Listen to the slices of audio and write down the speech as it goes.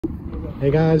Hey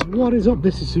guys, what is up?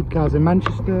 This is Supercars in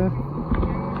Manchester.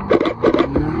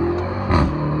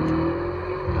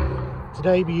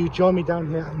 Today you join me down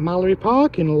here at Mallory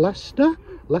Park in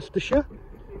Leicestershire.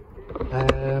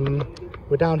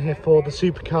 We're down here for the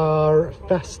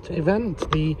SUPERCARFEST event,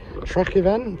 the track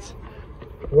event.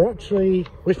 We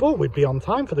thought we'd be on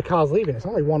time for the cars leaving. It's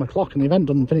only 1 o'clock and the event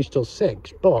doesn't finish till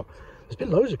 6, but there's been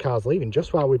loads of cars leaving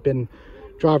just while we've been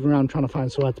driving around trying to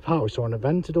find somewhere to park. We saw an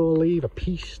Aventador leave, a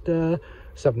Pista,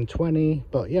 720,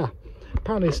 but yeah,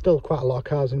 apparently there's still quite a lot of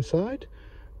cars inside.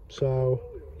 So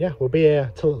yeah, we'll be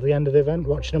here till the end of the event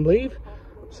watching them leave.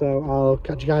 So I'll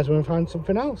catch you guys when we find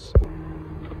something else.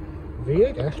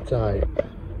 V8 F-Type.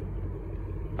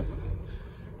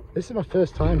 This is my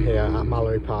first time here at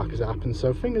Mallory Park as it happens,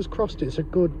 so fingers crossed it's a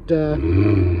good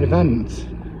event.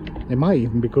 It might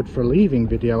even be good for a leaving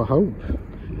video, I hope.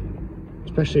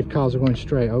 Especially if cars are going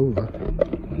straight over.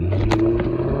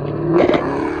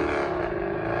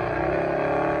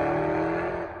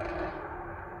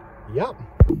 Yep.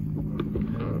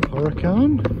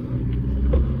 Huracan.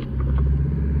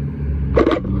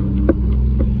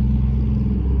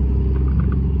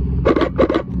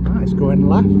 Ah, it's going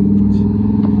left.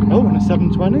 Oh, and a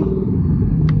 720.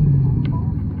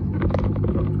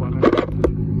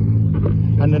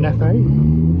 And an F8.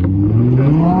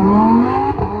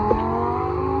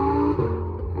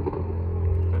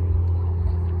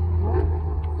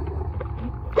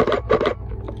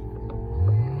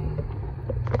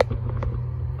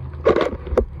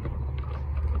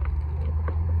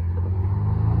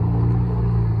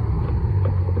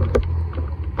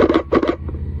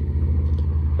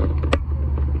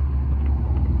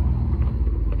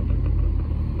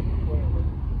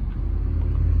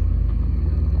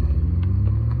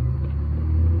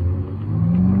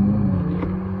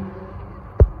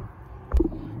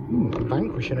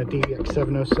 Vanquishing a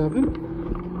DX707.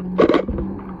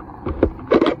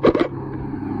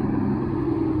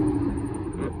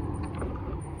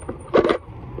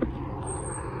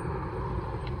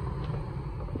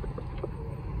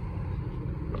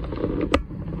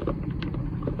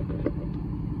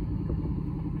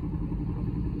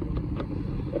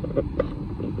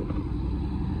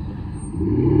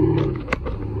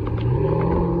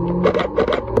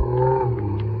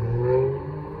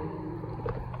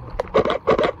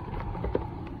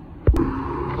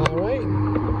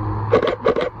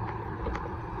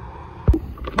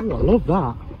 Oh, I love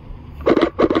that.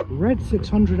 Red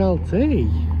 600 LT.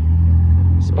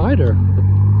 Spider.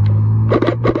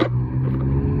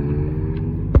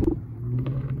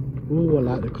 Oh, I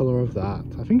like the colour of that.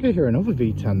 I think I hear another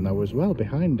V10 though as well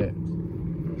behind it.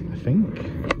 I think.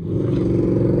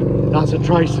 That's a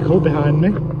tricycle behind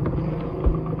me.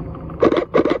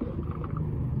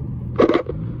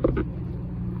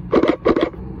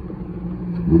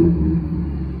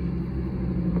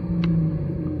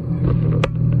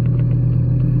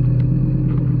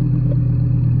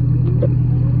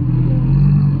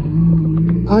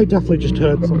 I definitely just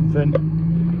heard something.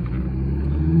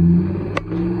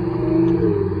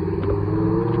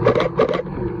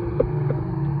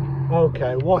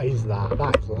 Okay, what is that?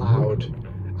 That's loud.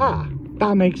 Ah,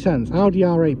 that makes sense. Audi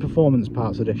R8 Performance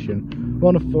Parts Edition.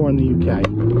 1 of 4 in the UK.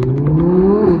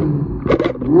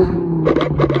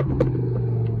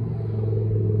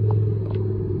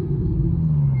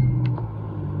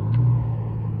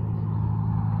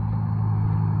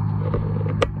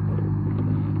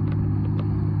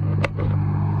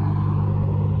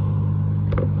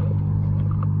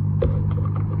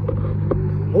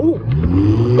 Oh!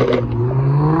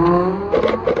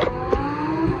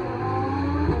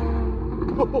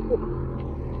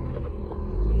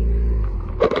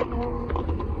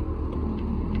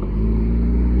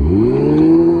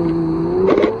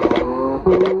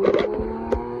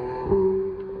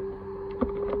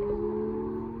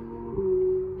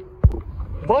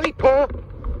 Viper!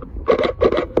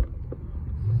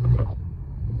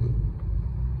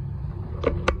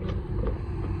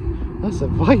 That's a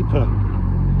Viper.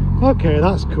 Okay,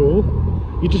 that's cool.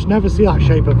 You just never see that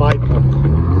shape of Viper.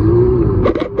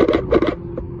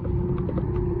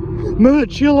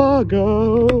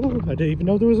 Murcielago! I didn't even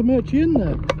know there was a Murci in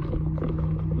there.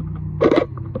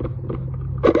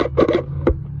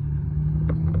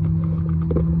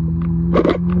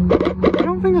 I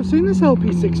don't think I've seen this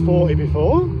LP640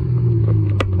 before.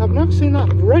 I've never seen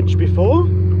that reg before.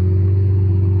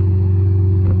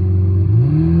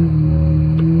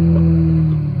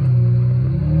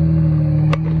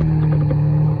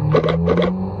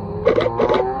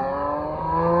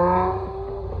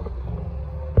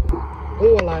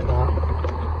 Oh, I like that.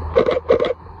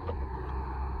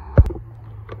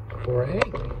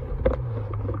 488.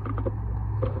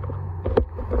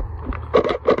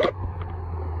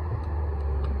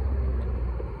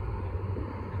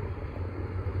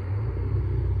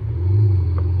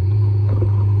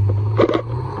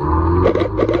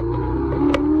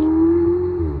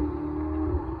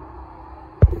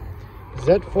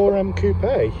 Z4M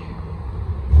Coupe.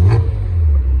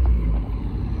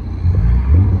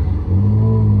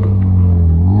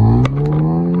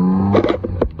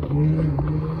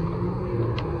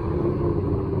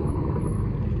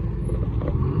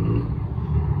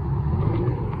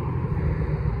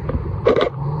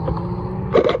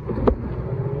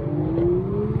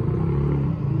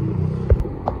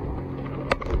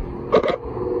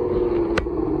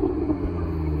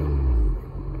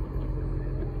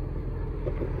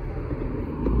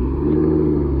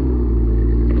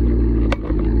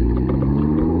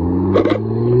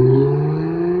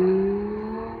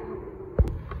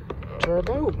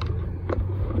 Turbo.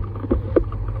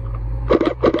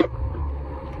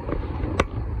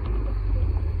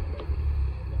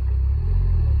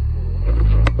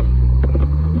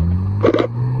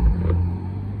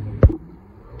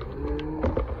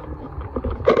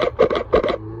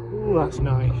 Ooh, that's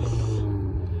nice.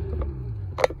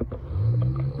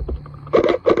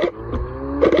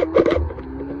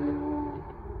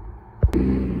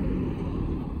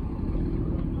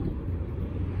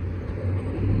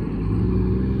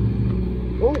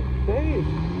 Oh, Dave.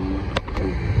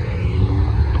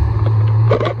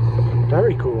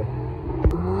 Very cool.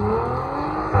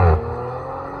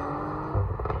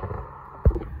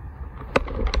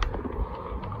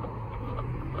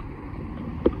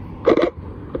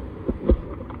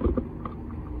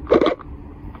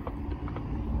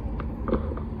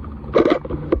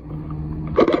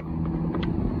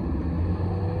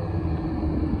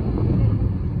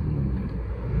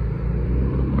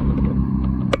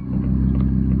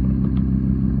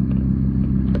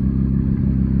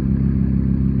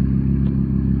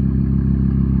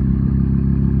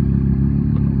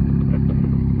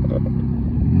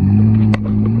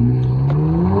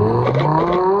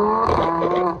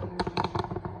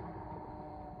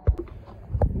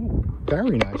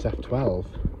 Very nice F12.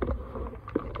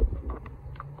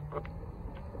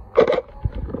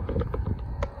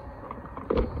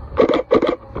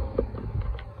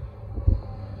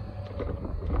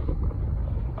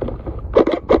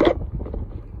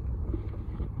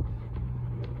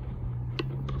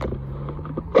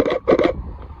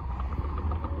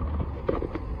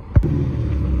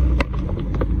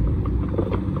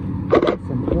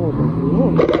 Some horrible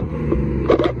look.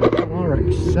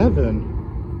 RX-7.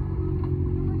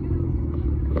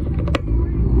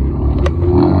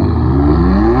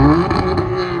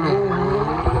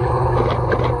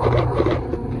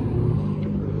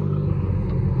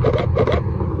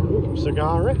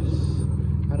 Cigaris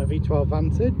and a V12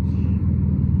 Vantage.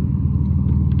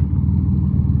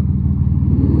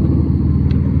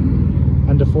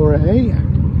 And a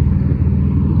 488.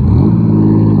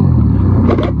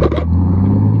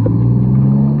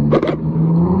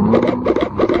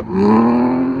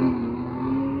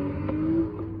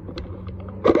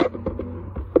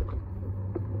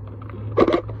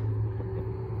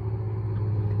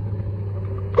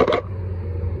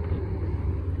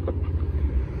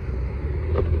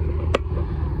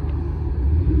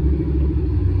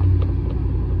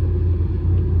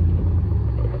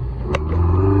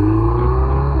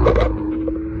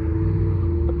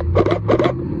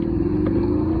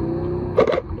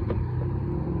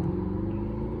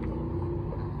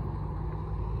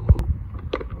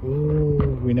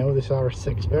 Ooh, we know this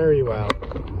RS6 very well.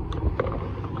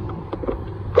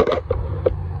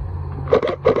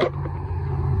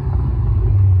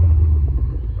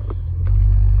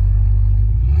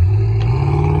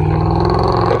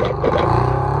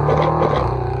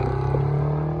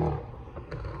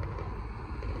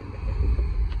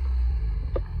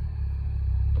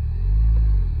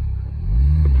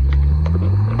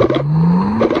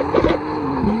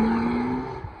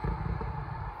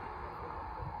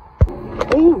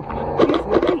 Oh, these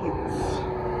lights!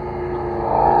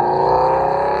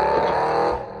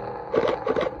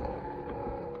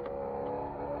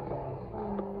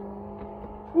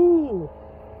 Ooh,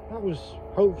 that was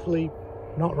hopefully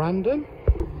not random.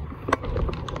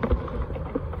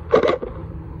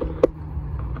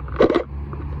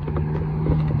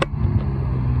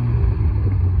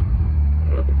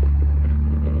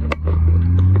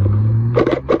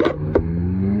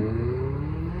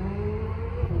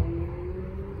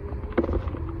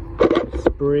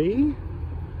 Spree,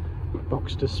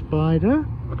 Boxster Spider,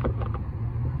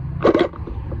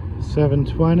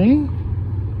 720.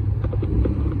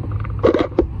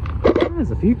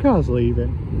 There's a few cars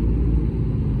leaving.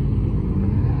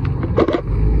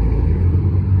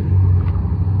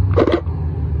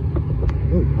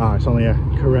 Ooh, ah, it's only a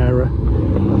Carrera.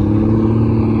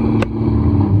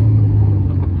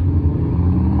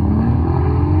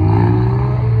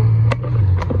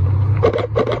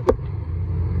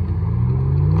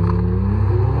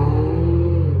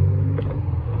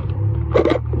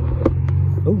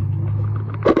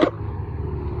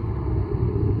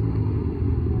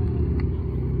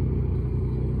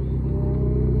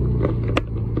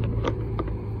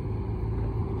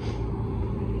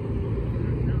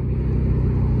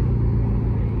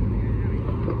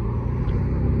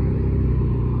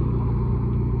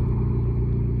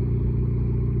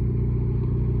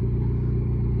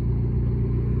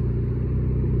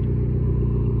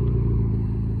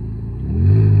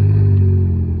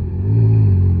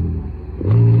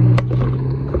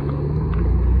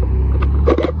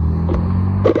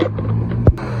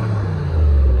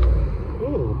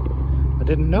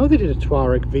 Didn't know they did a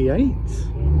Touareg V8.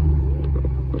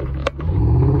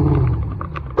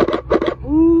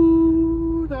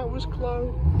 Ooh, that was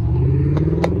close.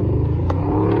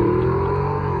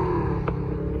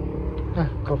 A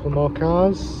couple more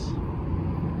cars.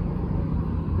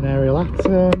 An aerial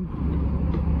atom.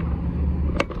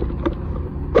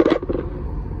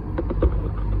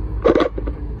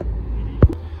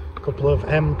 A couple of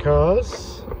M cars.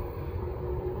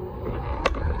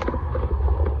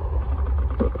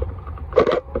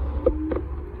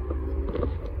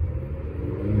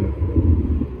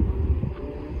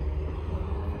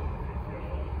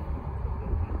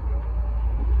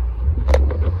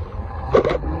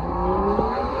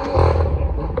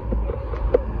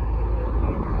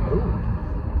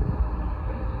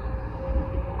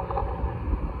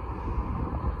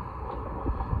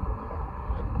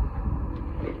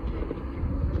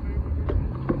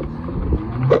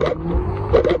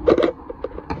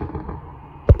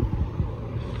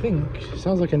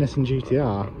 Sounds like a Nissan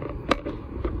GTR.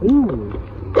 Ooh,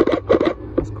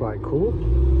 that's quite cool.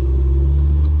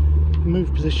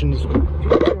 Move positions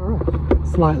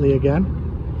slightly again.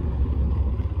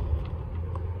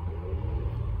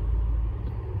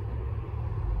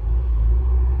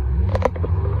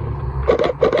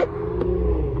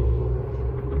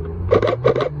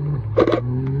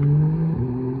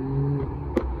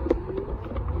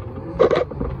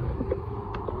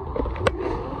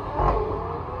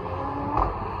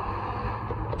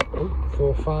 Oh,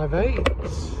 458.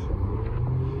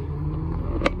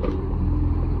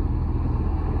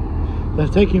 They're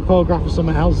taking photograph of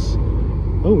something else.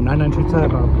 Oh, 992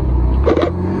 turbo.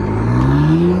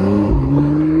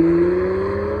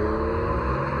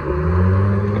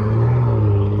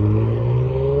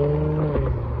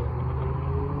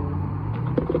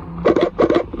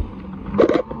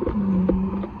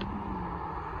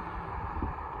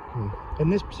 In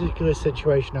this particular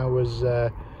situation, I was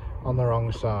on the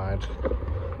wrong side,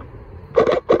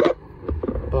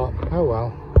 but oh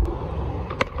well.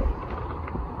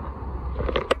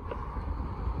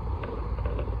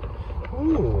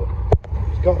 Ooh,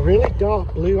 it's got really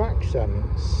dark blue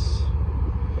accents.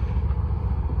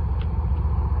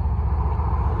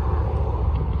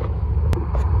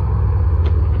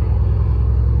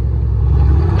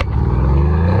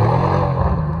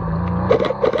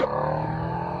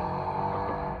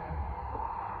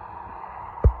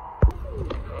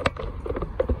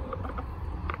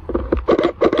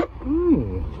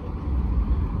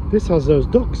 This has those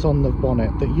ducts on the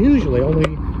bonnet that usually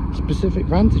only specific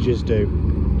Vantages do,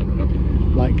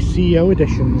 like CEO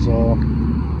editions or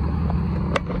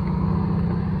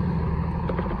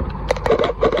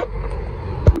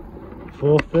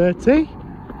 .430.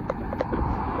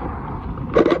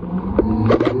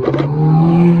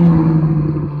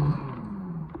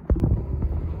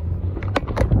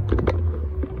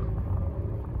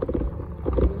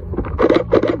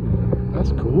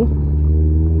 That's cool.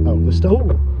 Oh, the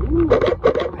stove.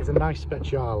 It's a nice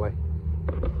Speciale.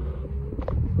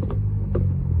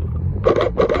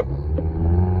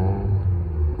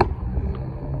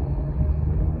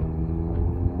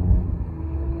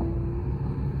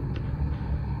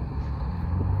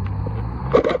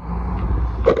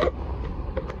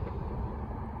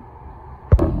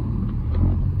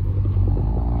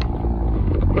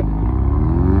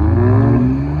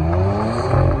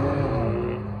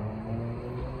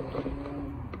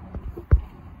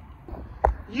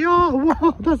 Yo,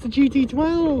 whoa, that's the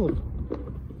GT12.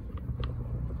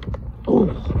 Oh.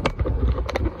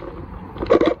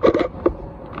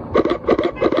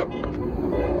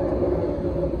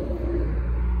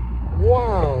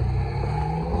 Wow.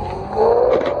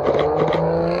 Oh.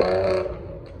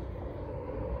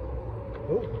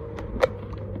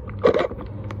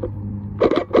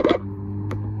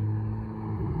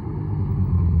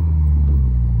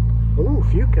 Oh,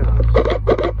 few cars.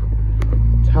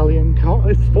 Italian car,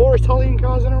 it's 4 Italian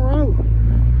cars in a row,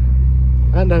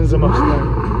 and then there's a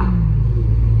Mustang.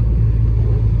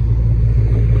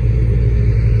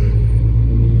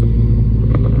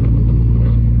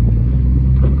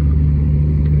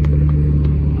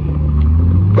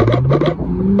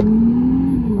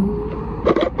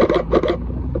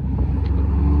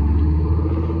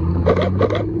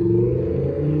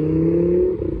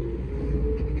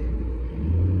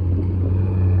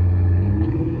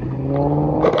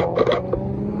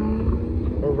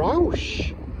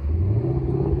 Roush.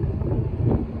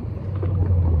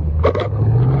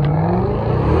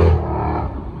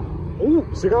 Ooh,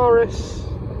 Cigaris.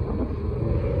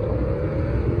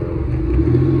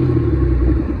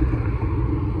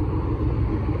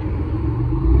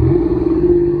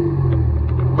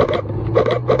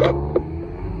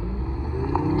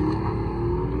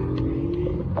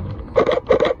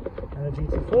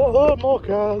 more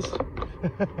cars.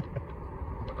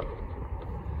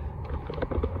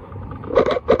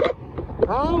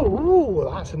 Oh, ooh,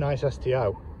 that's a nice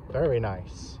STO. Very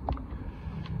nice.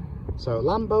 So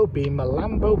Lambo, Beamer,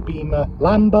 Lambo, Beamer,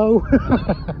 Lambo.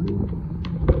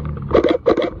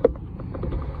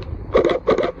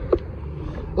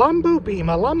 Lambo,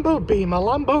 Beamer, Lambo, Beamer,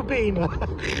 Lambo, Beamer.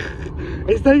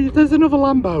 There's another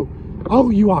Lambo. Oh,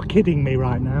 you are kidding me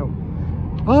right now.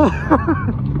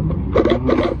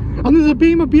 And there's a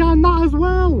Beamer behind that as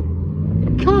well.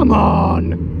 Come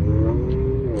on.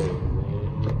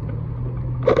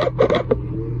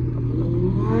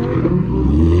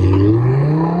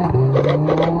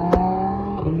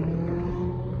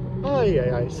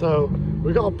 So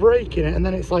we got a break in it, and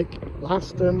then it's like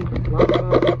Aston,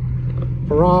 Lambo,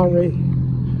 Ferrari.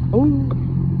 Oh.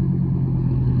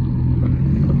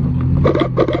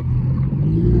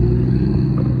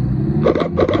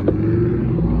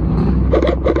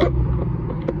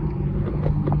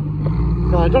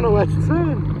 No, I don't know where to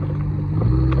turn.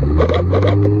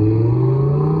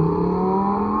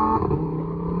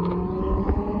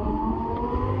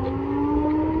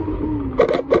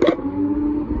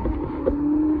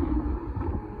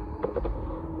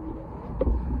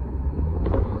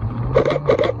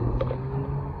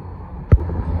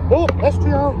 Oh,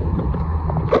 STO.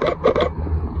 I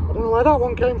don't know where that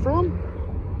one came from.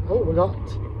 Oh, we got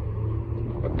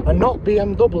a not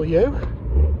BMW.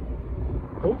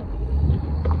 Oh.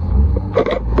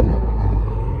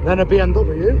 Then a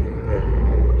BMW.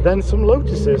 Then some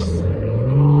Lotuses.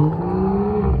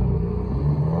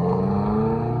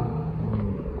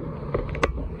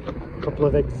 A couple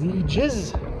of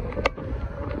Exeges.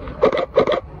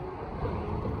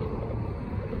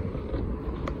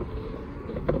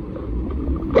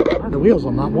 The wheels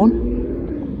on that one.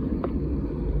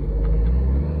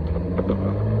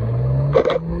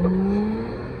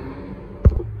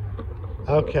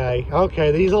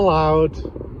 Okay, these are loud.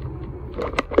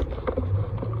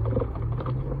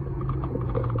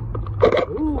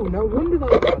 Ooh, no wonder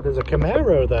there's a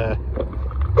Camaro there.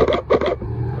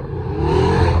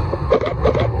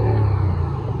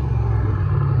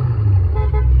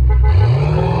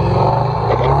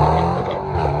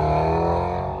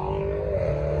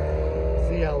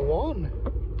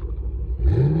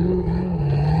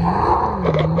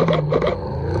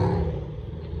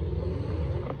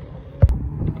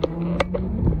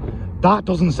 That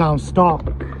doesn't sound stock.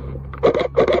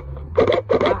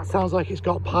 That sounds like it's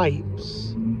got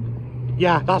pipes.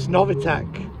 Yeah, that's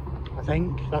Novitec, I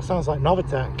think. That sounds like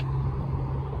Novitec.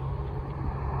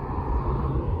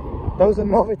 Those are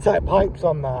Novitec pipes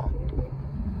on there.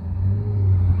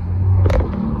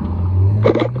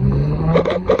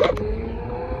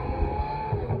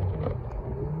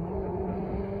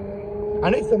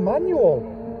 And it's a manual.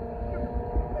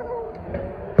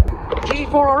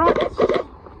 G4RX.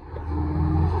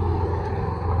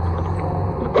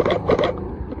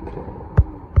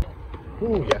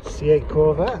 Ooh, yes, C8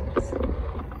 Corvette.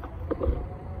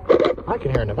 I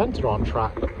can hear an Aventador on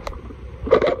track.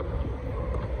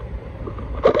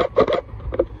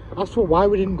 As for why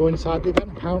we didn't go inside the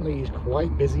event, apparently he's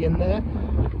quite busy in there.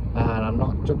 And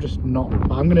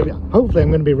hopefully I'm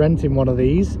going to be renting one of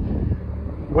these.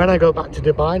 When I go back to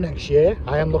Dubai next year,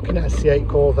 I am looking at a C8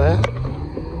 Corvette.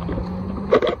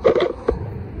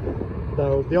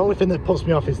 So the only thing that puts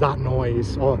me off is that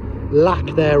noise, or lack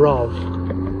thereof.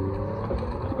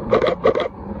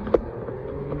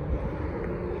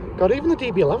 God, even the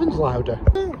DB11's louder.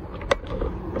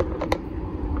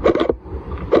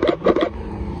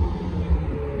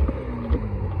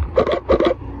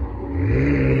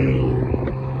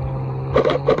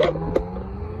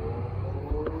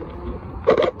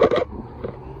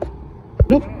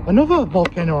 Another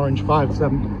Volcano Orange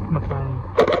 5.7 McLaren.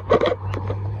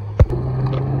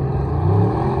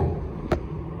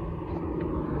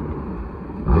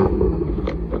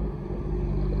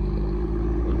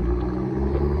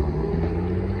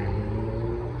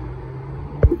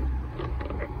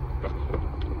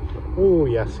 Oh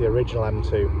yes, the original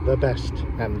M2, the best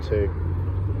M2.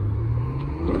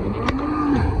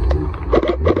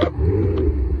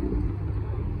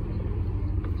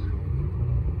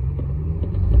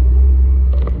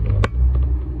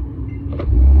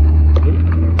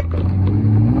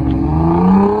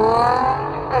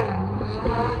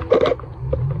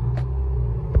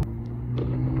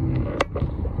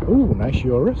 Ooh, nice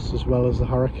Urus as well as the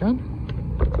Huracan.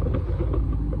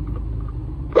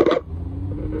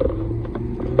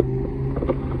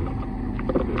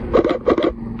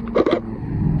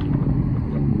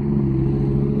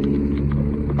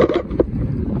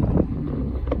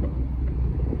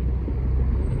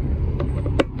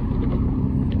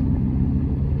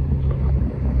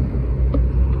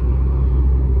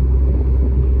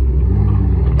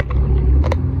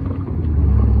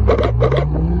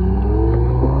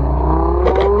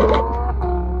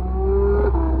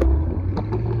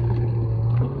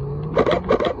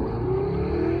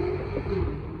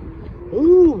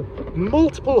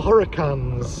 multiple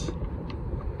Hurricanes.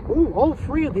 Ooh, all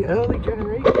three of the early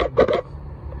generations.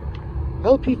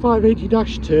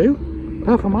 LP580-2,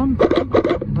 Performance,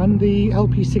 and the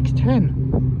LP610.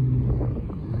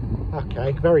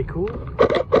 Okay, very cool.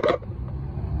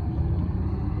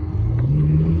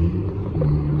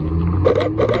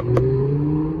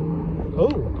 Oh,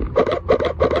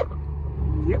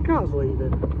 few cars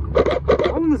leaving.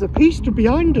 Oh, and there's a pista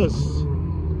behind us.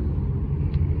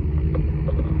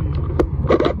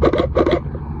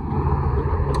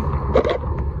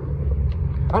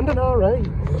 And an R8.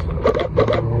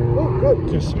 Oh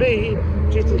goodness me,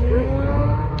 GT3.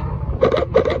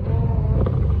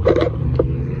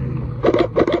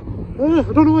 I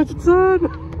don't know where to turn.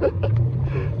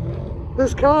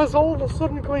 There's cars all of a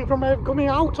sudden coming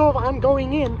out of and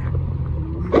going in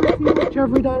pretty much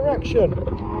every direction.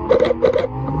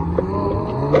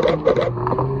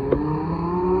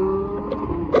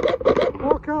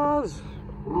 More cars.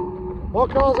 More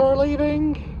cars are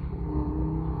leaving.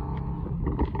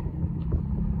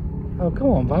 Oh, come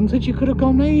on, Vantage, you could have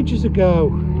gone ages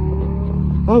ago.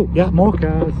 Oh, yeah, more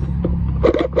cars.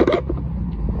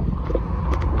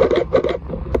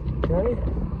 Okay.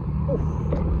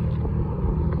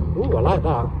 Ooh, I like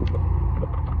that.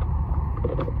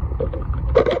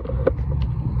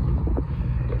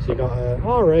 So you got a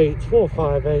R8,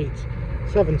 458,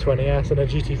 720S and a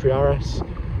GT3 RS.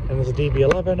 And there's a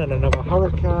DB11 and another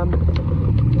Hurricane.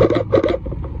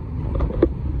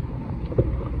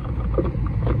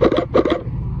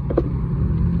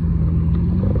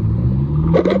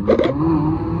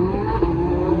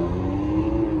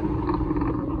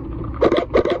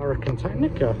 Hurricane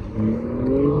Technica.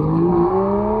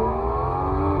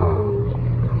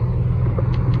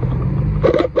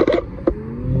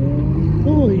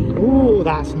 Ooh,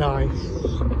 that's nice.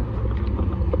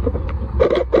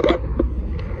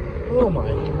 Oh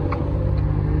my.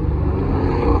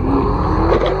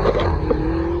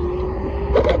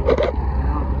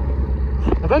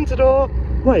 Aventador.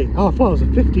 Wait, oh, I thought it was a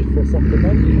 50 for a second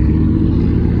then.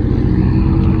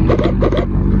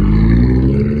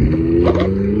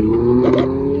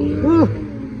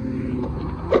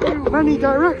 Many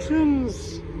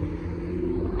directions.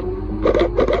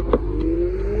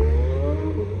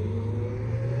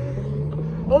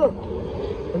 Oh,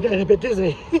 I'm getting a bit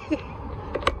dizzy.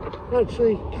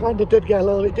 Actually, kind of did get a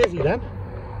little bit dizzy then.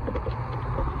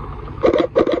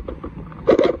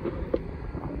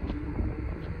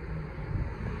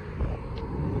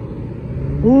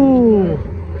 Ooh.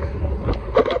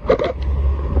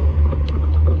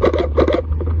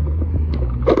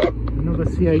 Another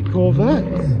C8 Corvette.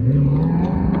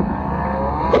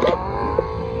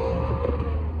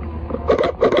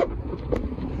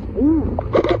 Ooh.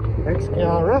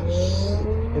 XKRS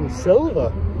in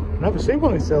silver. Never seen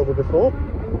one in silver before.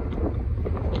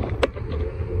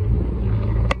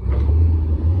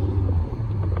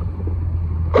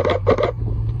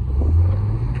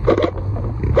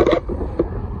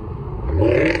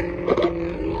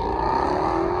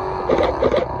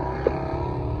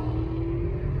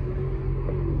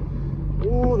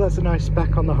 Ooh, that's a nice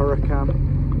spec on the Hurricane.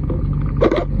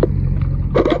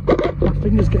 My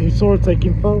finger's getting sore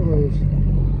taking photos.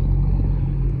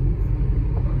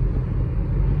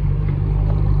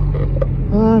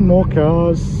 And more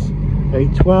cars.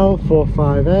 812,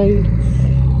 458.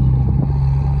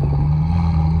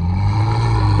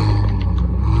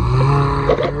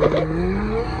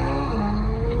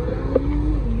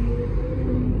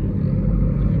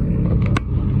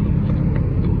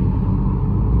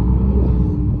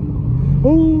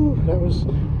 Oh,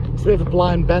 it's a bit of a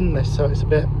blind bend this, so it's a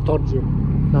bit dodgy.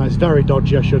 No, it's very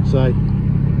dodgy, I should say.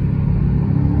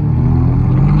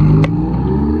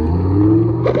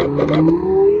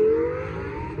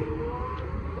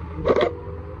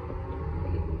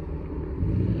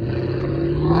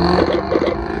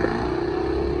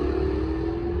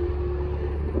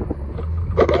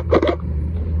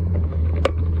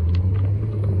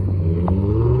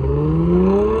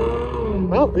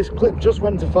 Well, this clip just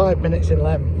went to 5 minutes in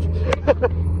length.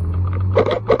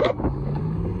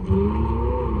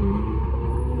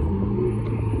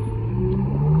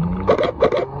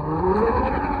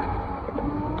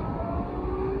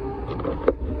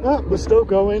 Ah, we're still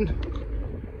going.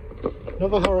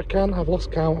 Another Hurricane. I've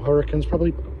lost count. Hurricanes,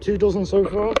 probably 2 dozen so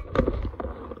far.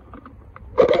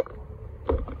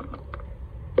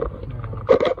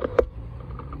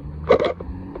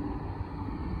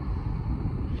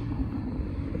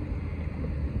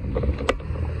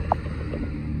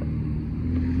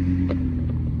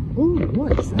 Ooh,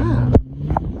 what is that?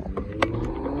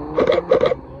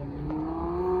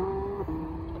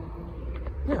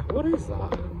 Yeah, what is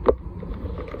that?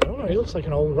 looks like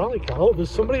an old rally car. Oh, there's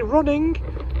somebody running.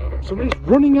 Somebody's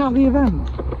running out of the event.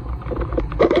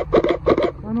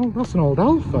 I know, that's an old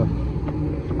Alfa.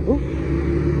 Oh.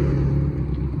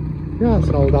 Yeah, that's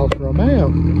an old Alfa Romeo.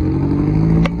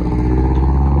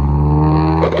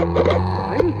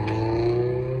 I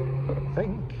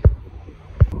think.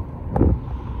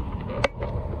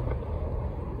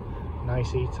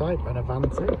 Nice E-Type and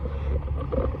Avanti.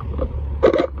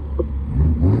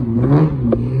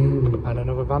 And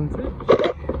another Vantage.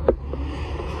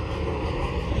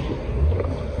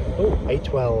 Oh,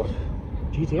 A12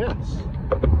 GTS.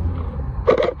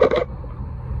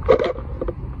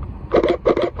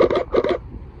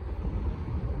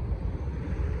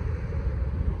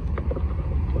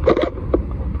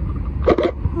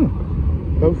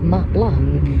 Both matte black.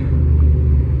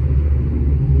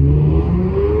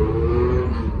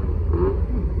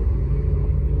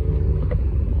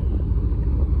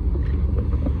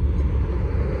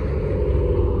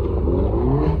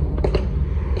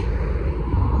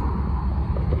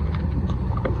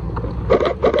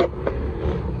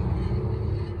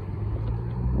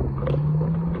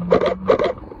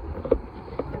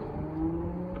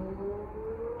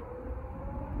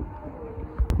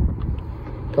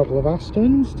 Couple of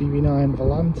Astons, DB9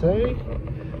 Volante,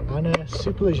 and a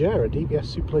Superleggera, DBS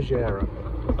Superleggera.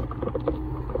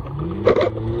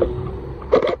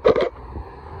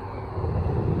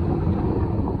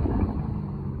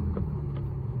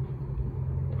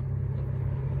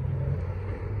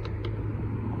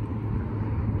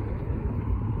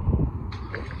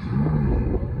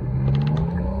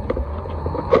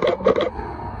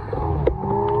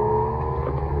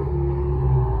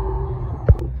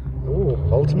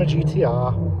 Ultima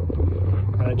GTR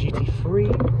and a GT3.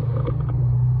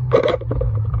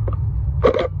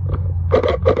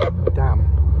 Damn.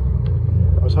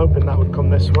 I was hoping that would come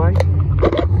this way.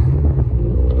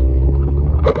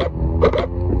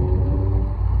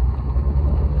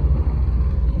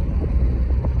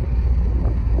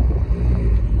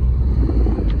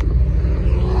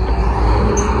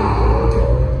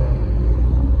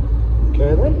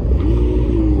 Okay then.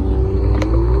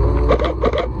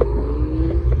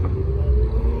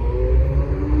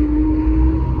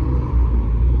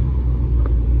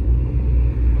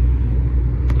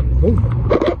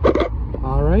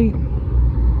 Alright,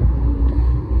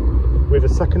 with a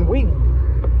second wing.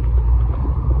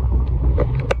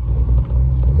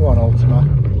 Go on, Ultima.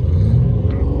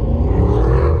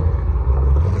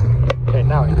 Okay,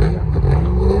 now I do that.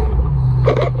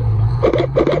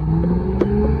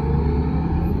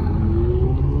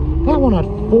 That one had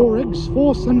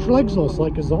four central exhausts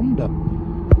like a Zonda.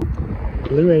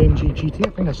 Blue AMG GT, I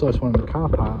think I saw this one in the car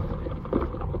park.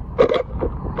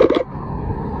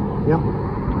 Yeah.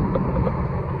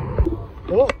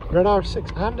 Oh, red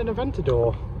R6 and an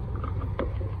Aventador.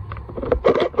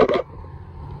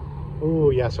 Oh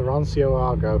yes, a Rancio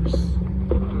Argos.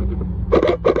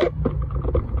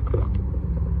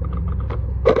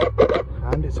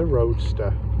 And it's a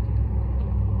Roadster.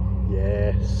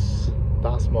 Yes,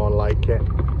 that's more like it.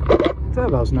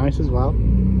 Turbo's nice as well.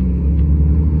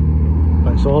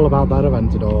 But it's all about that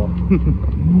Aventador.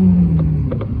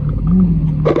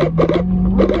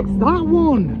 It's that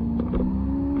one!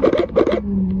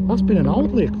 That's been an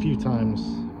Oldley a few times.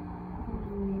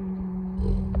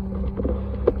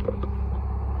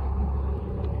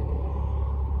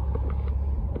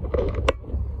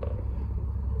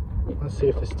 Let's see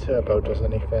if this turbo does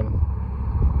anything.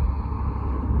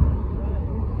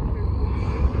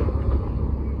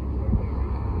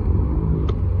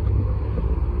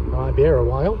 Might be here a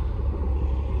while.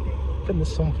 I think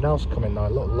there's something else coming now, a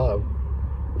little low.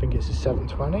 I think it's a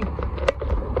 720.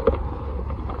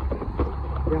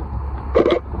 Yeah.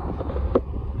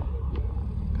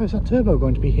 Is that turbo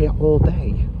going to be here all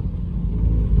day?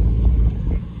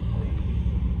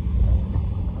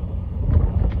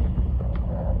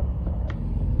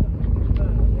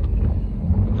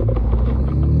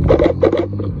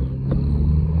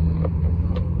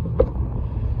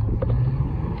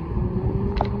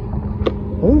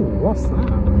 Oh, what's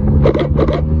that?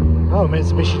 Oh,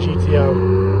 Mitsubishi GTO.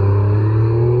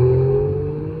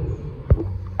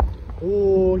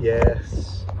 Oh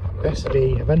yes,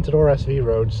 SV, Aventador SV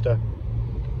Roadster.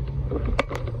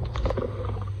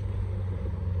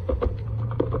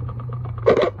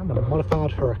 And a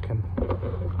modified Hurricane.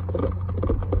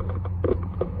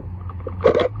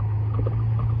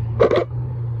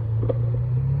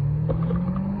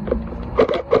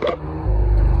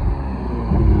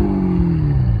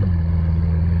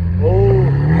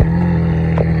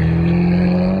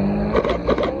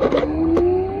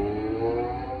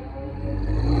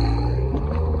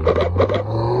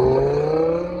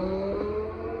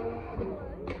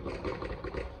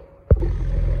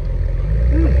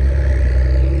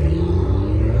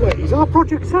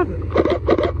 Project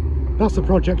 7. That's a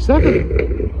Project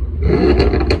 7.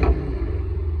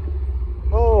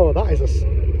 Oh, that is a...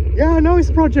 Yeah, I know it's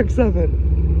a Project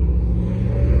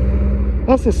 7.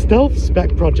 That's a stealth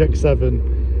spec Project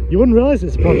 7. You wouldn't realise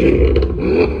it's a Project...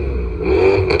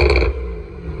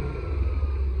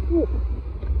 Ooh.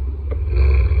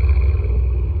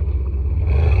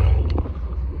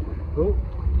 Oh.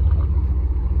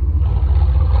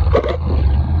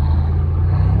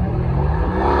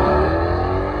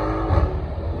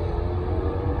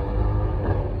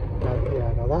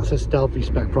 Yeah, no, that's a stealthy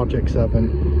spec Project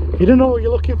 7. If you don't know what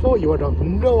you're looking for, you would have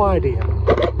no idea.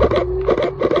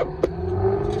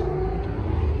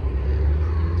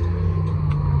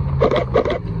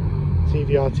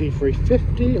 CVRT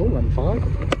 350, oh,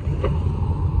 M5.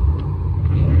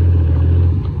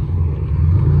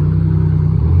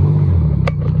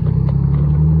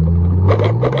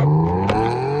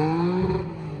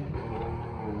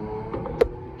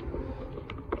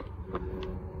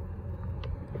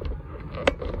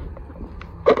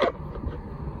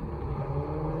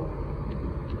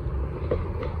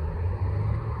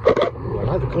 I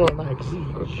like the colour on that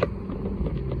Exige.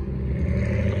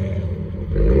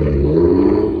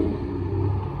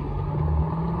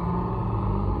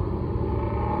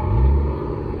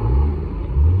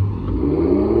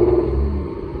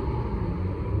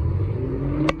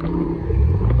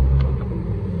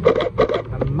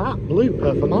 A matte blue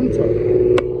Performante.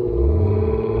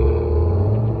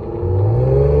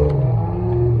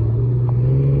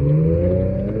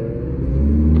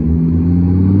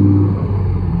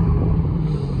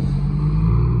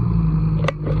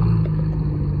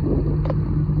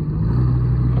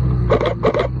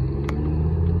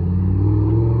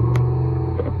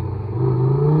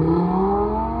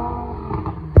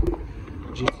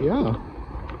 GTR.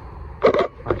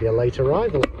 Might be a late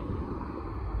arrival.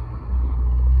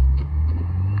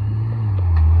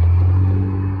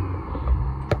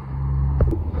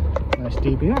 Nice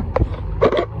DBF.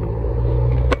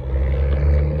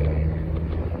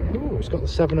 Ooh, it's got the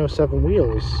 707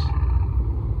 wheels.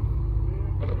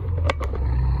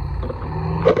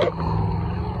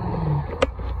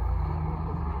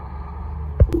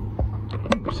 Ooh,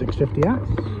 650S.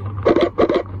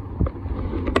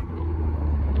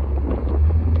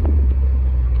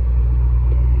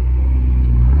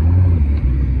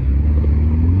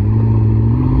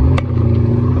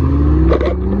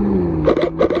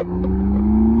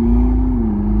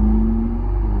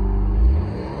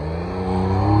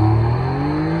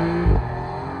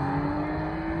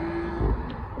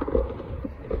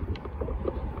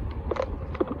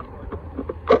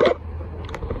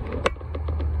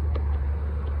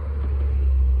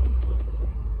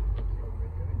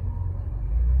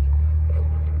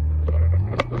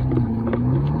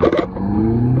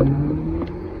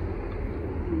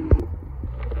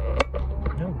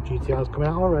 GTR's coming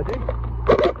out already.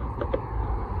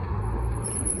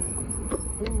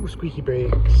 Ooh, squeaky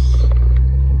brakes.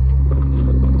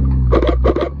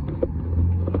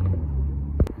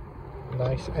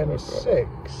 Nice M6.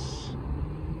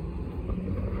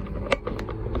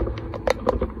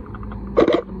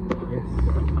 Yes.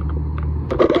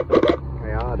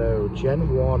 Gallardo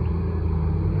Gen 1.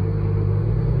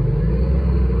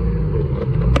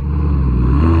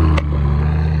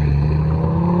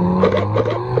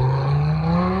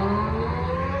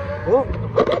 Oh,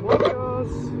 what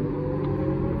goes?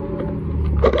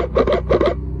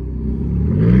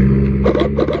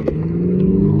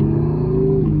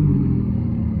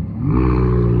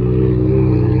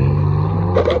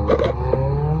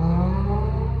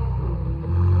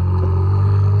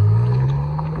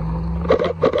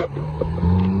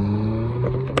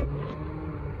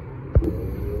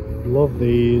 Love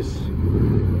these.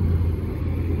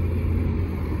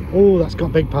 Oh, that's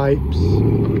got big pipes.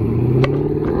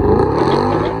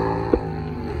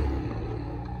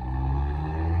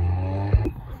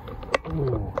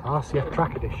 RCF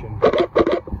track edition.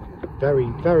 Very,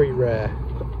 very rare.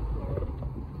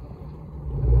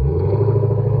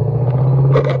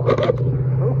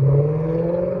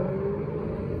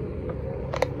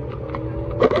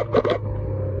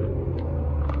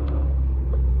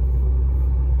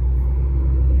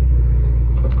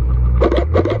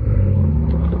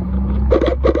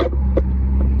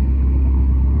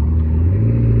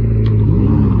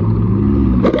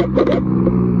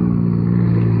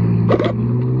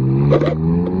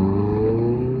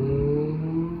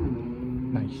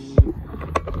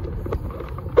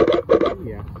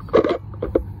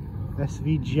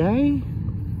 SVJ.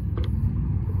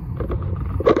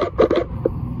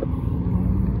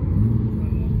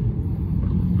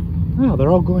 Oh, they're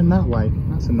all going that way.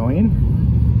 That's annoying.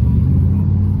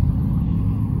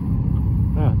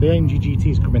 the AMG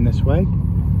GT's coming this way,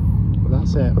 but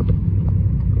that's it.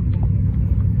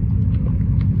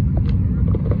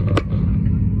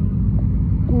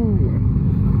 Ooh.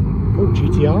 Oh,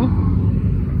 GTR.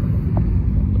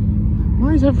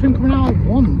 Why is everything coming out at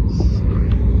once?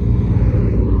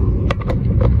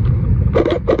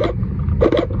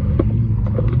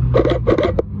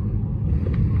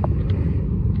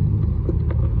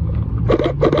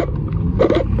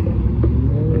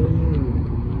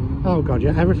 Oh god,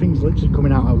 yeah, everything's literally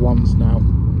coming out at once now.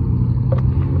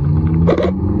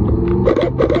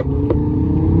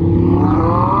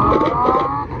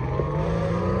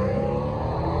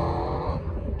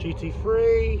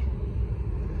 GT3.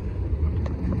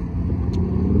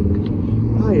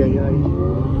 Ay, ay, ay.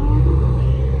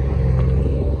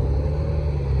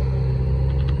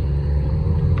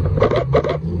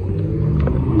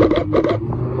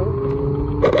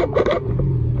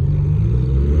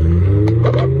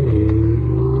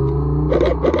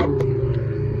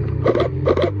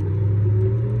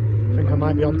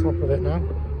 Might be on top of it now,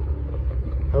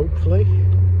 hopefully.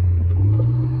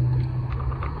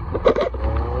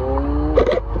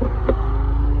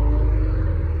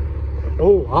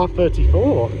 Oh,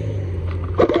 R34.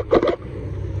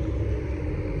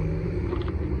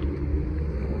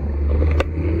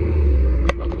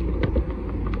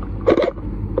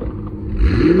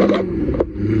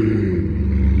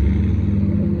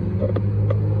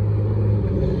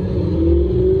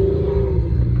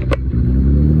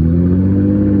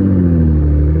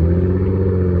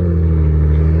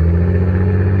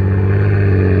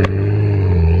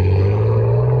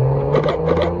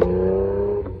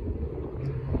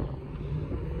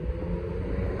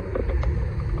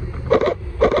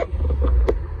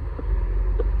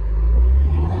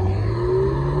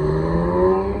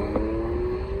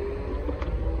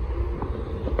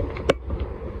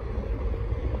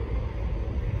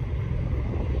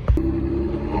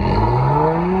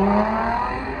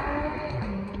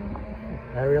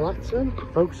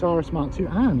 Focus RS Mark II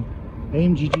and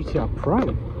AMG GTR Pro.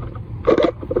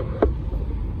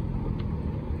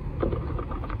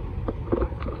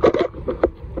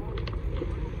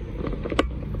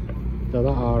 So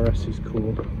that RS is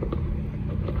cool.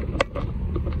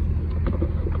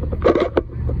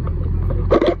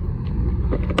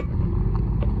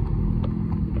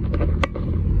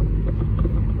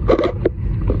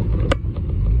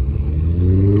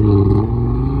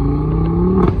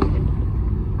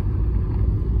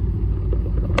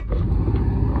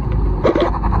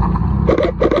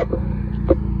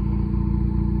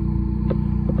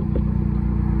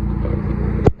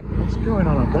 Going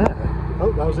on up there?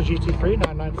 Oh, that was a GT3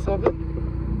 997.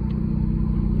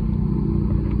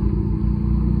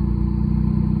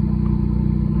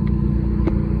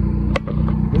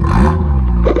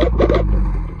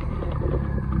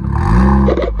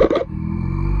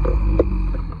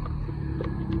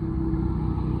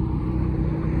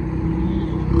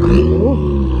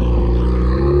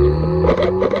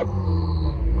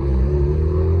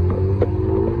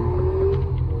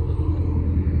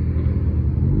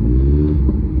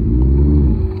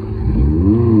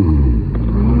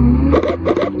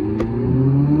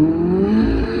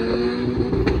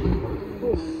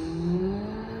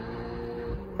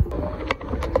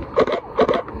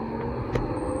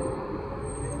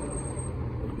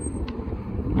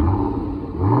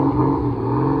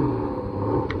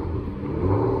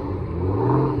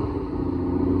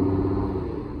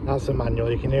 That's a manual,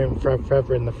 you can hear him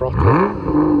forever in the throttle.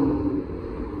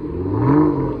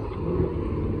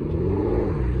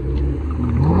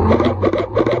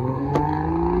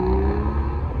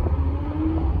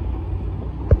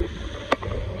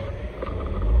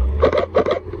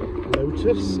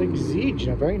 Lotus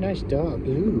Exige, a very nice dark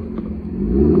blue.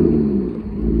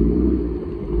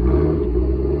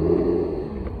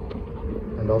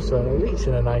 And also an Elite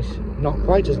in a nice, not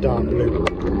quite as dark blue.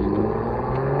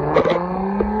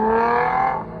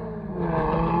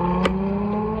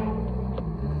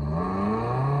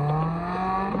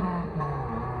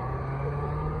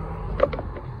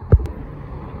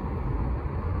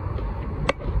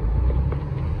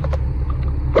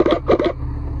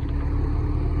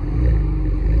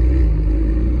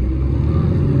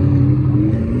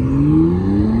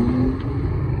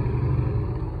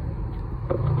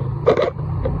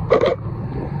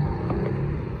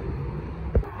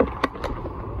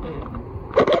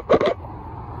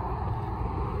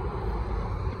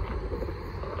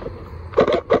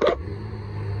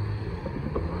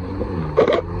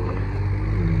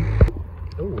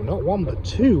 One but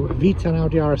two V10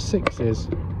 Audi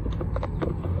RS6s.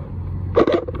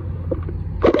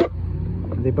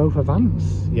 Are they both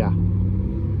Avance? Yeah.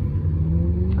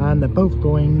 and they're both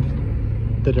going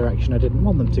the direction I didn't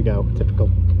want them to go. Typical.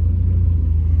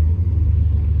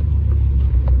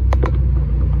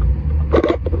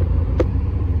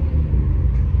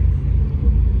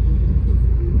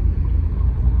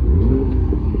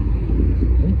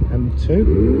 M2.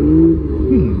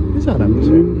 Is that M2?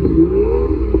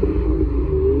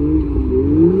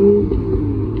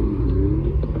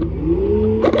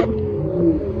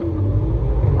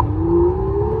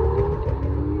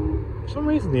 For some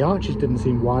reason the arches didn't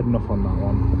seem wide enough on that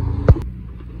one.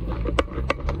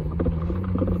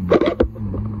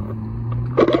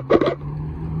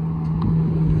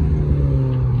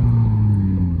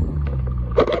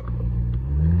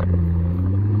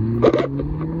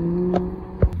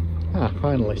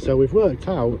 Finally, so we've worked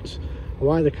out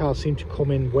why the cars seem to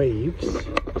come in waves,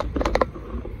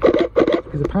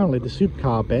 because apparently the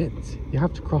supercar bit, you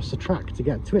have to cross the track to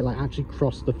get to it, like actually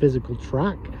cross the physical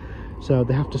track. So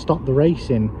they have to stop the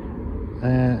racing,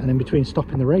 and in between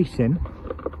stopping the racing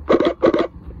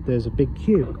there's a big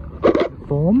queue that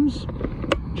forms,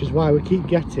 which is why we keep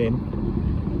getting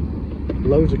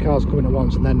loads of cars coming at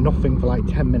once and then nothing for like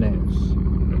 10 minutes.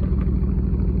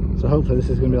 So hopefully this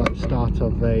is going to be like the start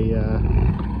of a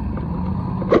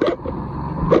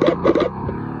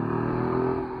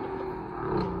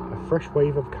fresh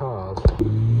wave of cars.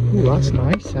 Ooh, that's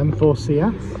nice.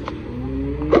 M4CS.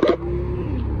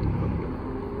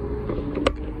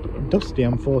 Dusty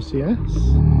M4CS.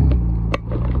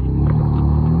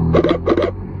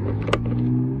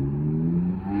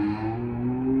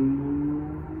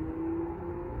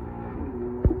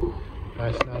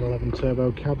 Nice 911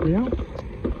 Turbo Cabrio.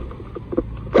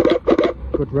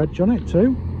 Good reg on it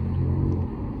too.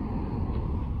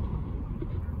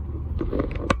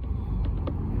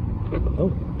 Oh,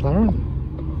 McLaren.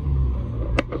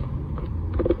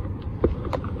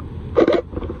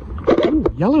 Ooh,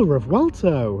 yellow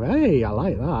Revuelto. Hey, I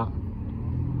like that.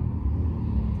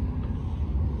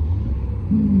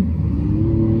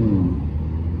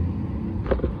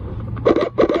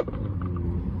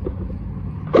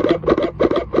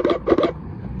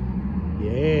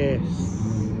 Yes.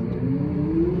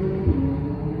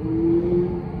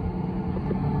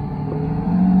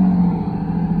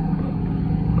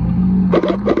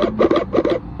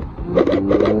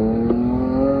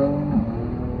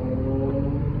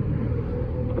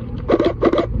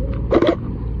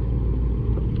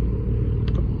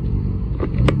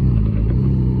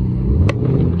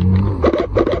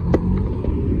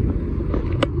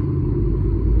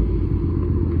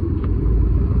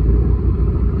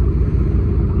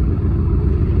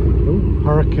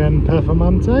 Hurricane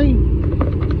Performante.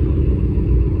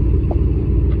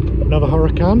 Another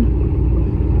Hurricane.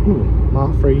 Ooh,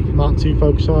 Mark 3, Mark 2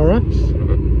 Focus RS. A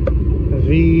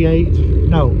V8,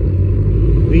 no,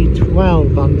 V12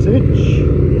 Vantage.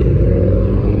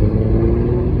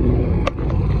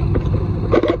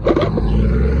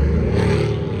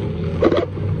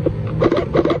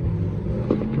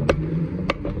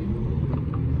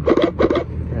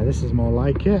 Yeah, this is more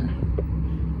like it.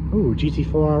 Ooh,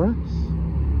 GT4 RS.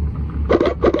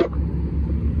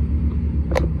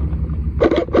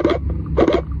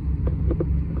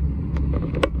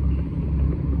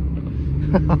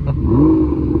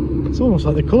 It's almost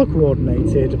like they're colour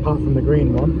coordinated apart from the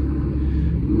green one.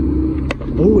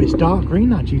 Oh, it's dark green,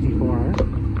 that GT4 RS.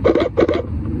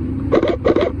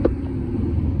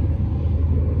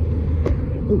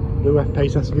 Oh, blue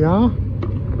F-Pace SVR.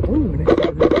 Oh, and it's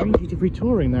got the green GT3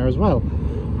 Touring there as well.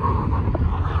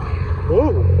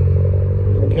 Oh,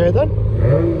 okay then.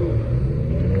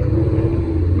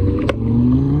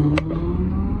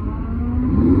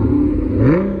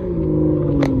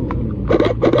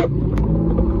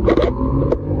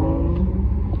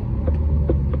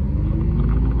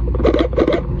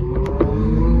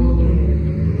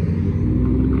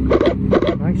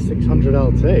 Nice 600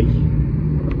 LT.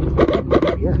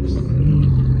 Yes.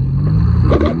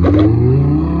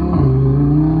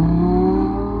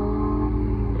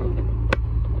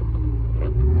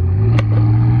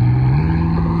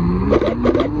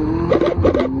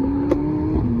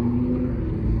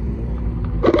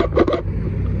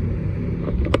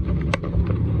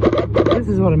 This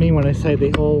is what I mean when I say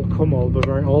they all come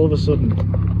over all of a sudden.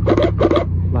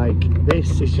 Like,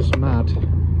 this is just mad. Is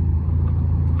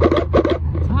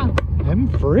that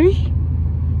M3?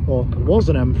 Or was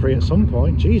an M3 at some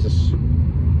point? Jesus.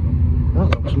 That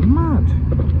looks mad.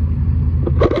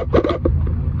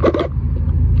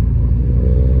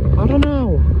 I don't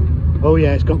know. Oh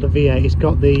yeah, it's got the V8. It's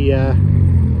got the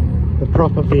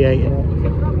proper V8 in it.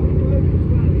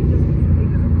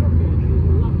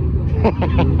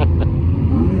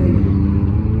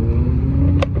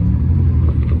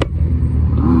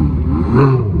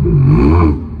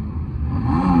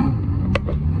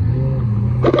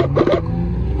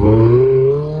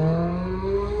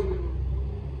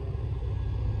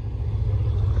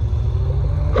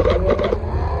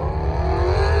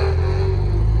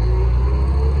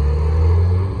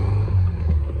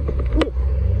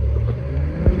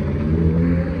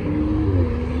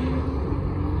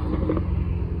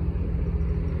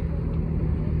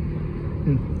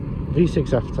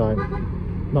 V6F time.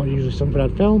 Not usually something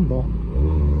I'd film, but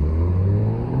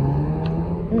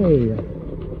hey,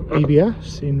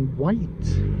 BBS in white.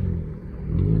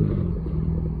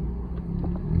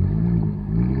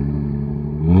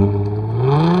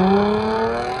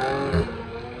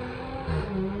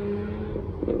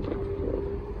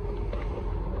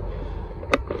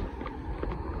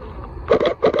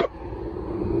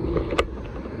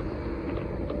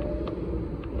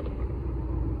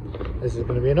 This is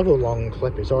going to be another long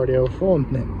clip. It's already over 4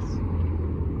 minutes.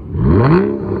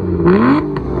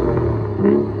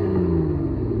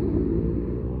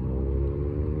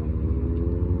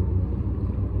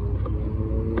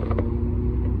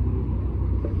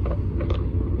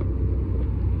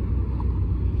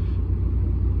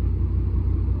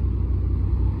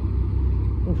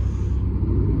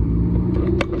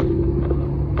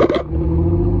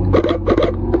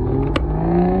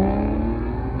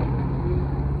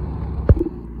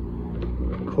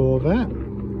 Corvette.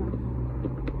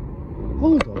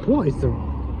 Hold up, what is the...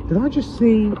 Did I just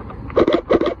see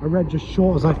a red just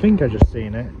short as I think I just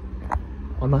seen it?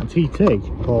 On that TT,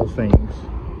 of all things.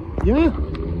 Yeah.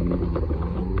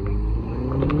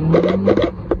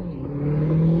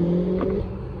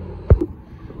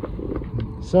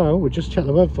 So, we just checked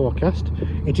the weather forecast.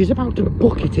 It is about to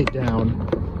bucket it down.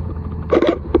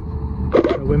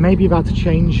 We're maybe about to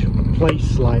change place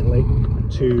slightly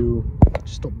to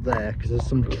just up there, because there's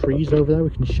some trees over there we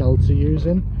can shelter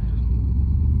using.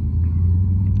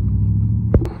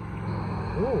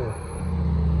 Ooh.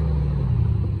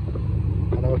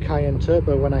 I know a Cayenne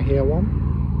Turbo when I hear one.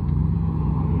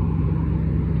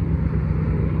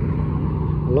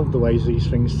 I love the ways these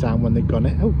things sound when they gun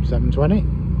it. Oh, 720.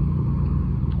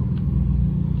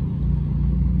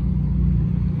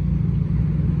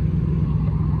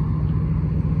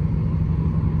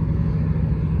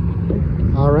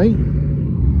 All right.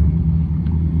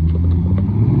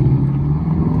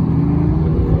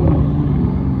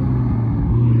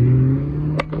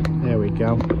 There we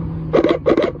go.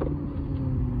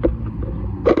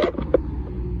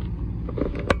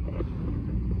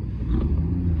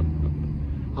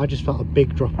 I just felt a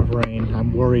big drop of rain.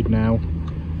 I'm worried now.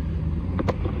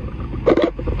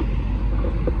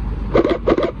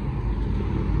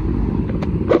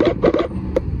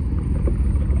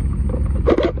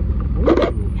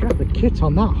 Kit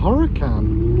on that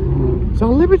Huracan. It's our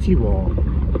Liberty Walk.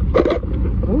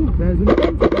 Oh, there's an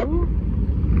Aventador.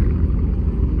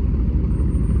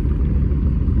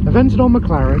 Aventador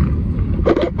McLaren.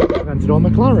 Aventador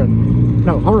McLaren.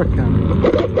 No, Huracan.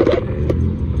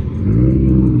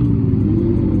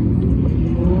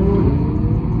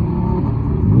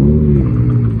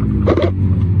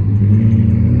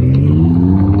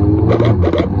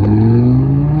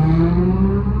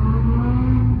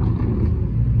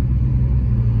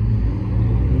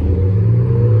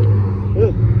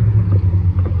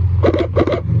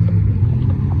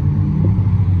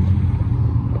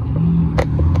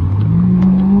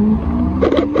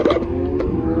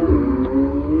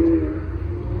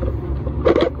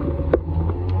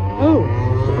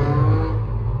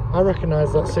 I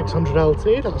recognise that 600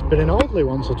 LT, that's been in Oldley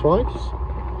once or twice.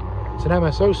 It's an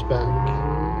MSO spec.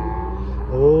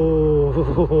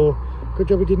 Oh, good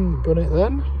job we didn't gun it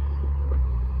then.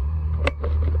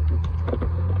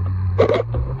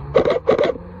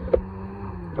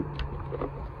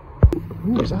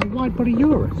 Ooh, is that a wide body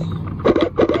Urus?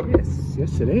 Yes,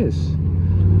 yes it is.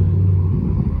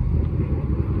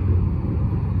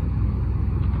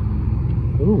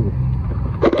 Ooh,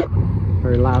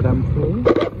 very loud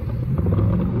M4.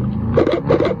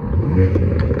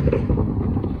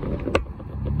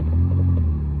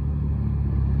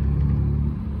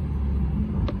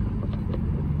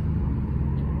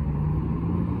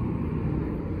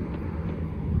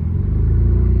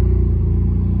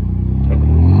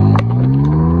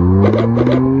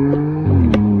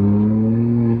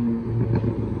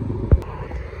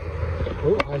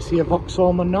 Oh, I see a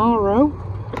Vauxhall Monaro.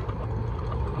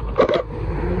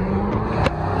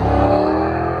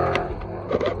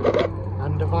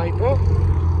 And a Viper.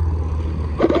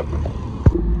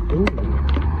 Ooh.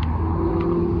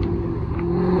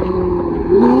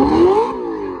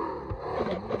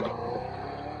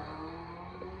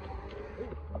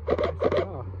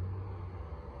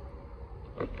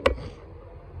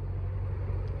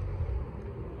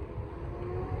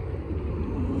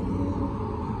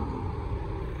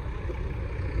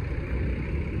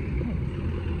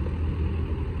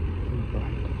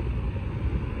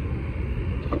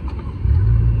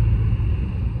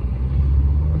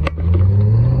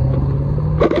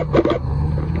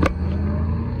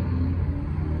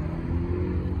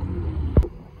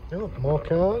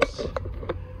 cars.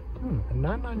 A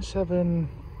 997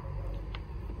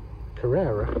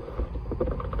 Carrera.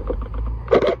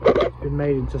 It's been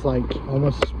made into like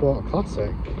almost a sport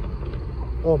classic.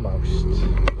 Almost.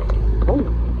 Oh,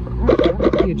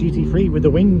 actually, a GT3 with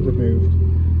the wing removed.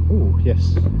 Oh,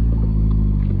 yes.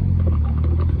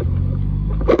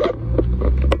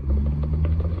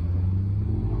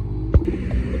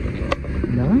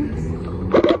 Nice.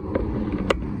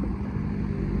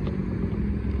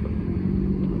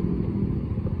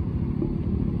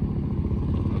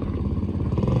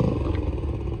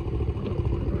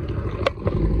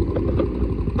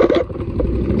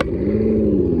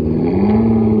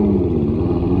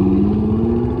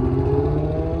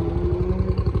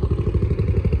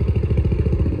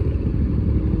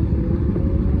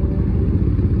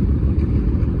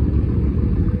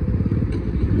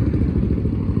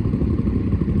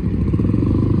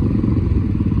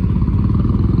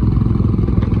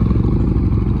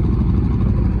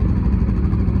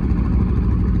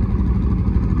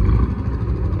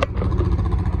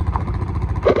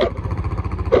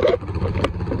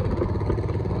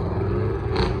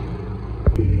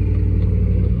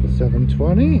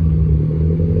 $720.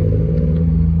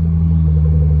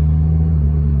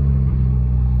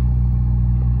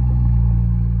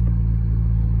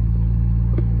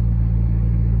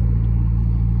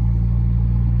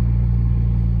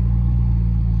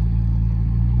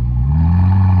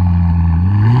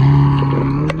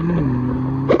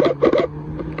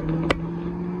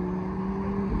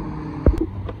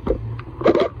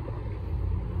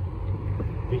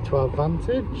 V12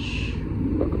 Vantage.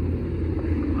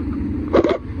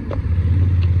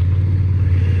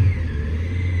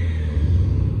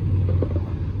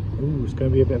 Ooh, it's going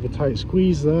to be a bit of a tight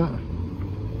squeeze there.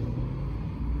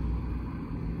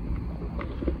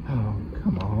 Oh,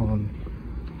 come on.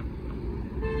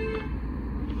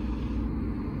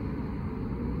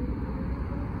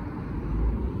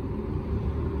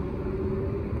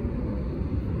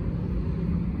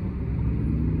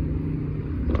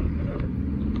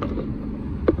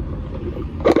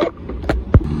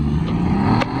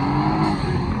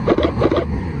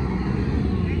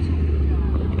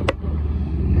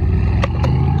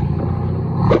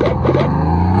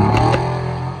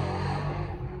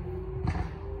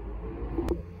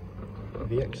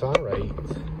 The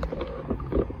XR8.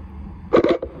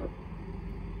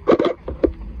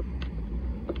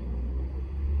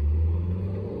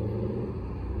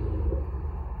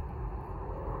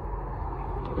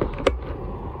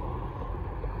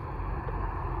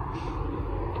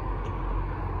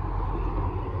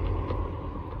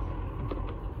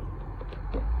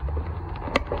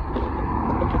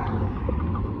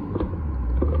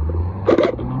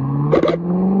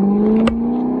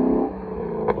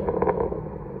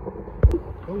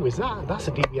 Oh, is that's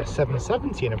a DBS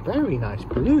 770 in a very nice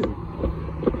blue.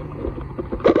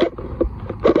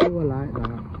 Oh, I like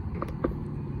that.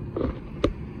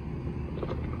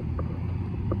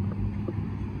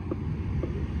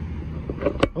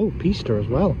 Oh, Pista as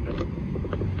well.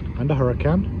 And a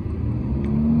Huracan.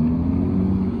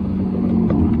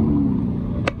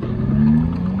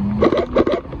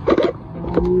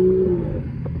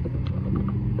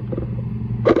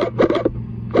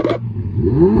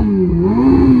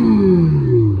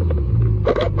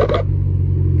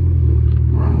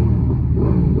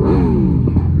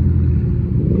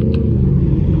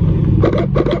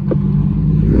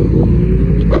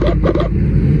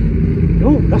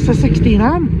 Oh, that's a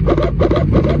 16M.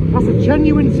 That's a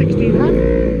genuine 16M.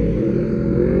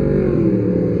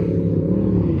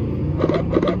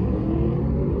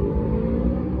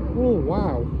 Oh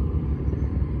wow.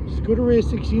 Scuderia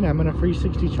 16M and a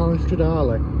 360 Challenge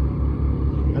Stradale.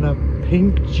 And a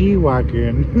pink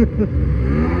G-Wagon.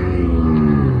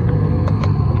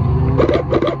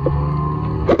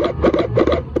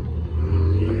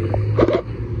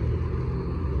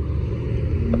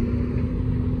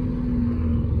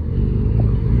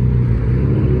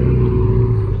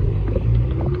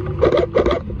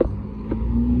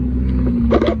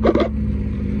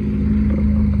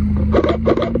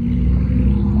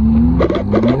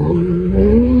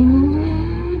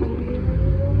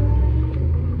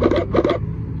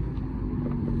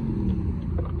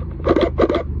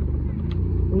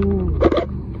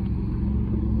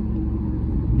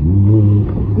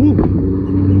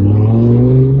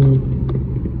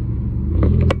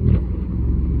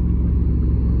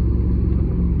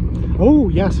 Oh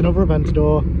yes, another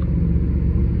Aventador.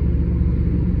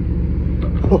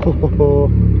 Ho, ho, ho, ho.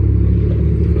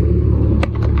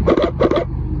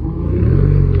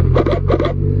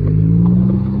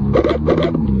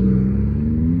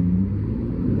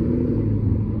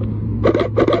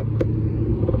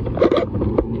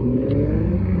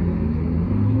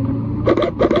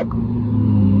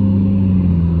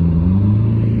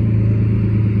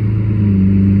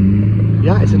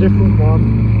 that is a different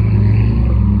one.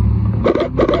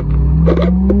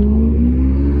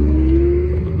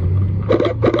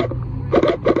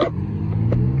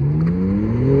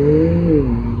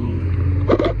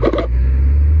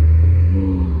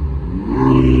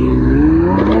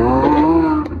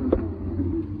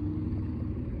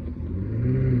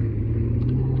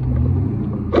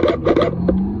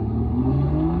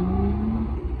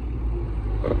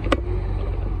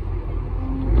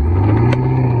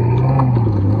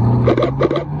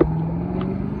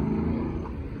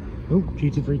 Oh,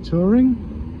 GT3 Touring.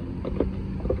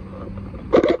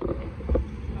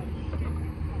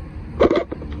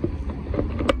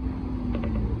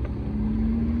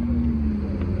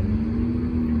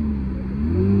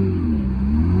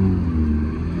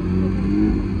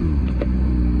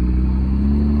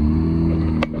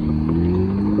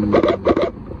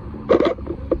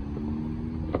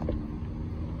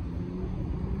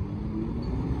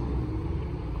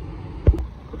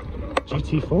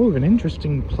 GT4 with an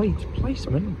interesting plate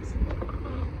placement.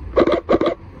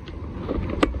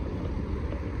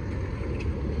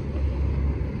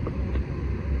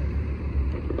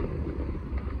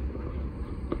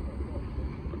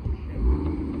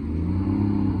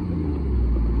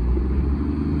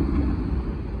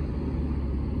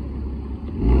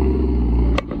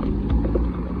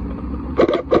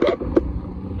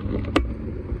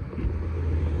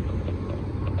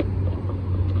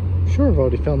 Sure, I've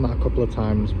already filmed that a couple of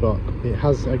times, but it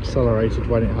has accelerated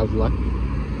when it has left.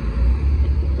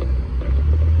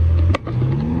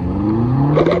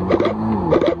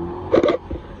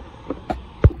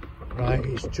 Right,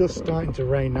 it's just starting to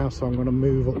rain now, so I'm going to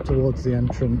move up towards the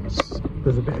entrance.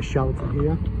 There's a bit of shelter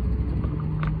here.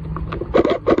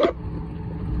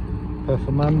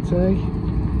 Performante.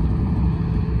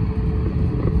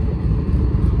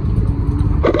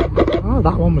 Oh,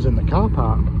 that one was in the car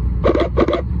park.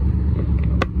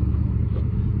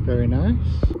 Very nice.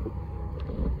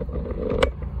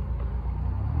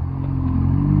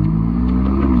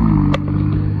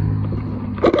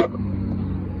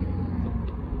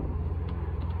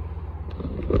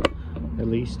 At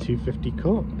least 250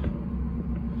 cup.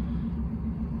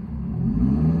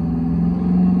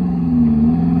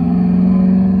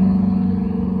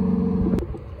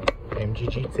 AMG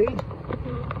GT.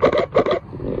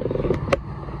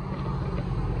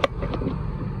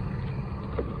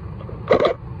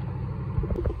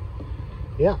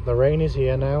 Yeah, the rain is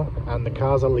here now, and the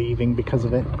cars are leaving because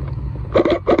of it.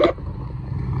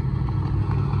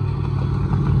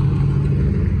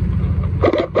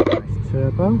 Nice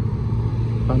turbo.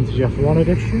 Vantage F1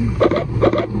 edition.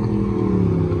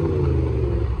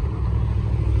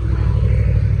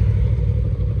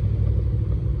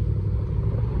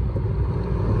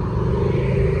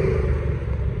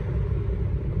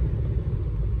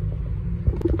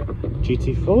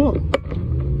 GT4.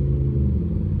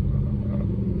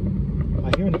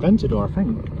 An Aventador, I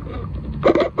think.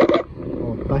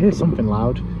 Oh, I hear something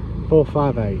loud.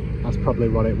 458, that's probably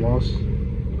what it was.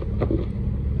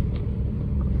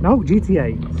 No,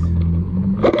 GT8.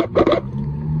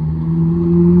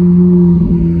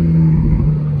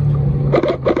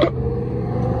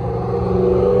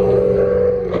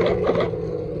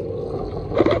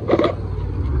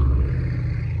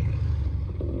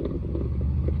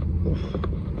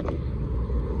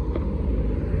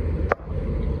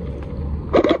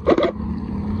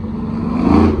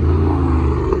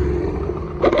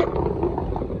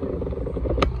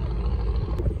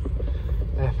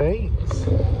 F8.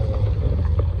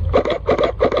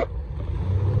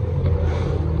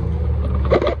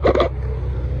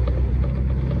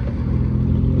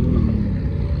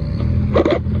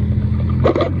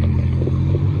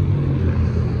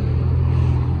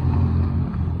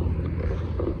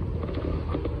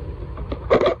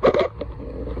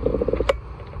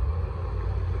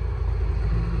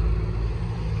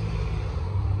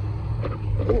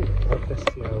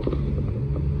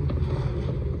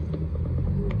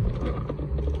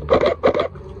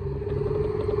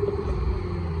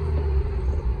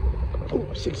 Oh,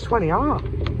 620R.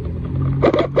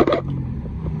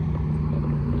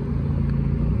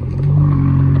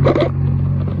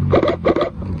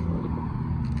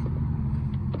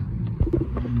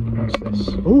 What's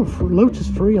this? Oh, Lotus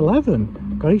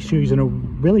 311. God, he's choosing a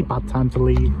really bad time to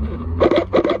leave.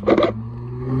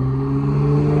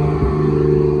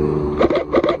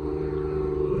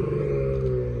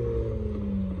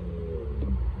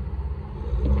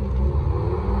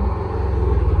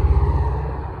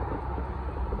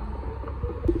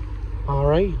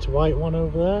 R8, white one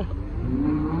over there.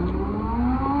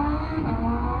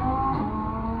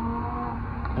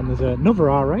 And there's another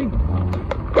R8.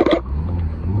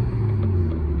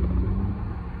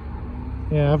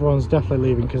 Yeah, everyone's definitely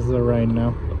leaving because of the rain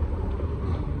now.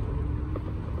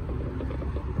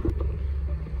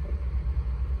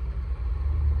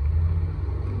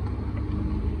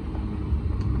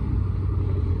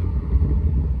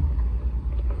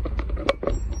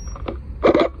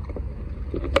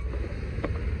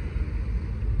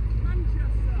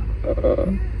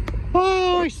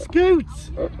 Oh, I scoot!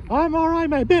 I'm alright,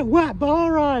 mate. A bit wet, but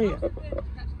alright.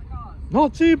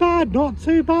 Not too bad,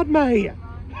 mate.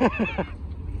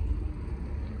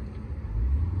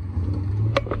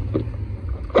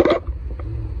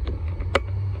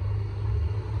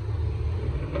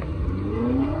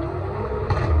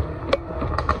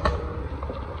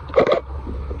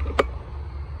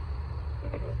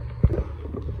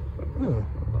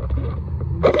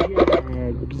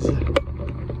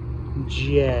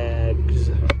 Jags.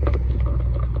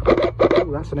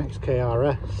 Oh, that's an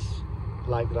XKRS.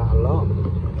 Like that a lot.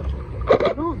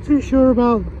 I'm not too sure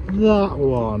about that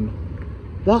one.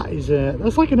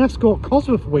 That's like an Escort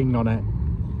Cosworth wing on it.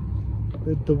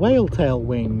 The whale tail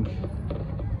wing.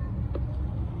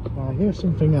 Here's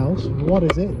something else. What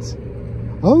is it?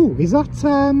 Oh, is that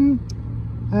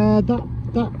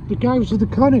the guy who's with the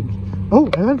conic? Oh,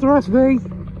 Enter SV.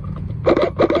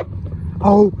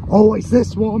 Oh, it's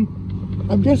this one.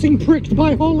 I'm guessing pricked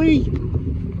by Holly,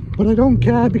 but I don't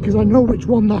care because I know which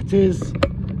one that is.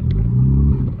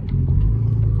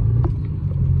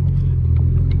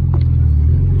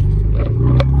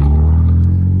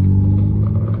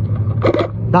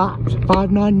 That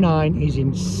 599 is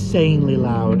insanely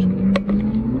loud.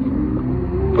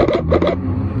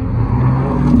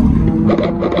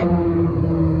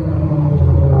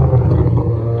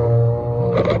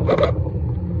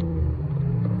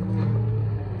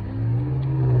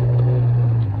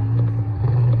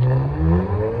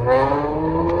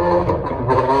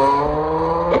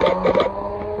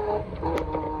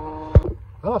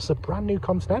 Oh, it's a brand new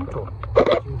Continental.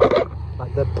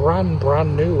 Like the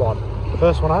brand new one.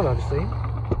 First one I've ever seen.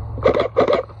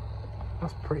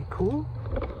 That's pretty cool.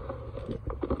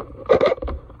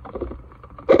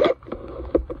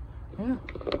 Yeah,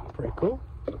 pretty cool.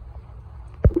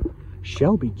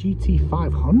 Shelby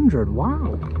GT500,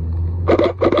 wow.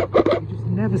 You just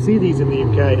never see these in the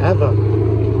UK, ever.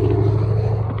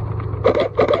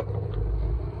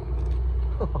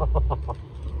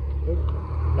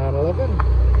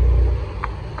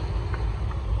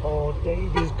 Oh,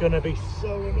 Dave is gonna be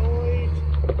so annoyed.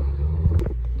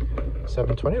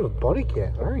 720 with body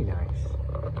kit, very nice.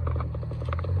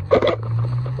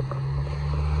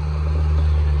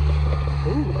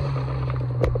 Ooh,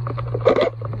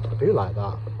 I do like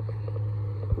that.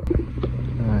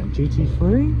 Alright,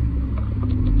 GT3.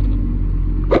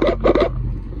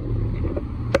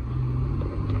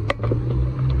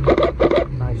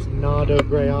 Nice Nardo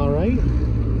grey R8.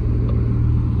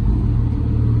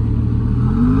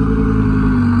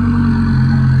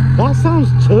 That sounds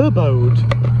turboed.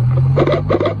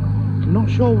 I'm not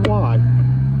sure why.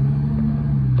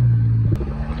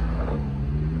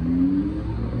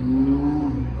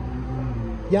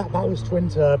 Yeah, that was twin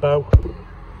turbo.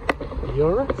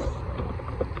 Urus.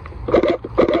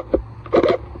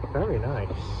 Very nice.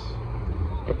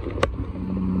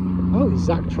 Oh, it's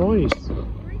Zach Troy's.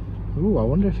 Ooh, I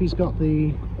wonder if he's got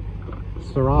the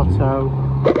Serato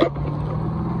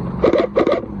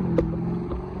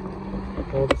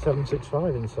or the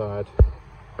 765 inside.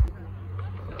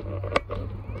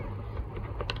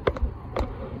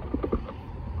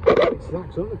 It's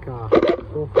Zach's other car,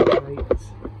 458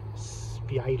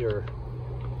 Spider.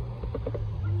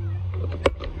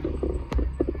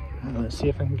 Let's see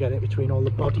if I can get it between all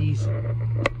the bodies. I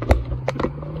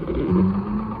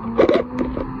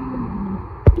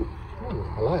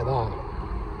like that.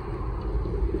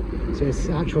 So it's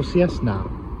actual CS now.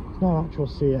 It's not actual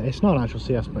CS. It's not an actual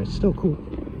CS, but it's still cool.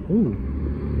 Ooh.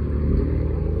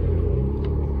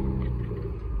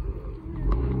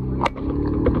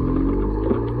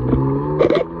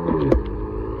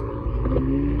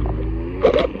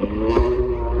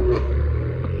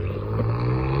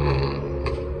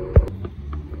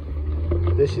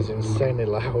 This is insanely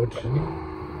loud.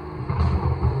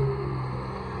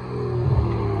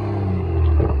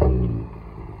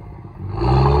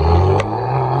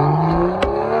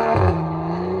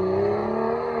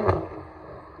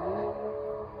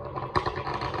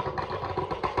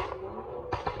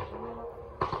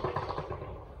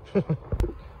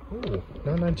 Ooh,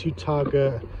 992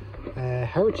 Targa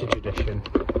Heritage Edition.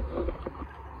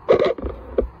 I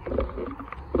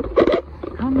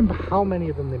can't remember how many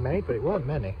of them they made, but it weren't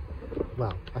many.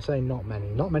 Well, I say not many.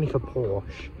 Not many for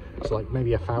Porsche. It's like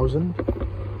maybe 1,000.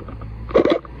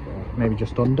 Maybe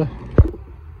just under.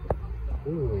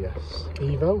 Oh yes,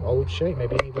 Evo, old shape,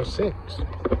 maybe Evo 6.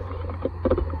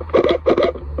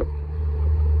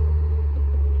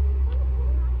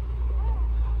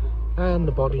 And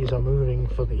the bodies are moving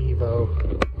for the Evo.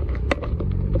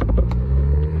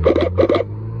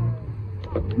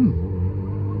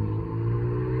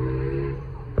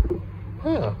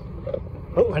 Yeah.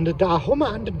 Oh, and a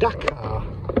Hummer and a Dakar.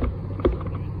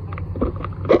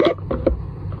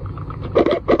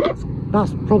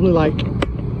 That's probably like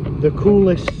the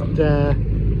coolest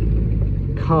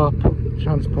car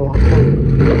transport.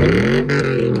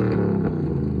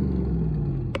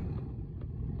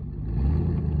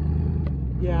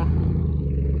 Yeah,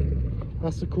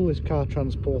 that's the coolest car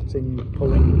transporting,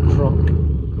 pulling truck.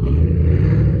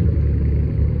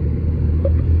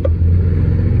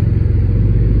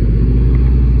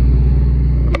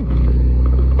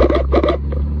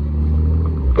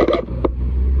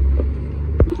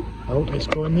 Oh, it's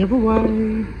going the other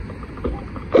way.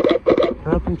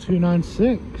 Purple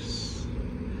 296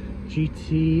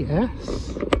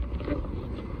 GTS.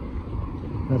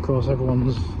 And of course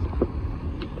everyone's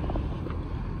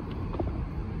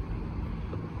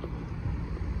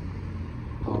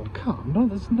no,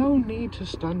 there's no need to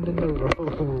stand in the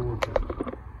road.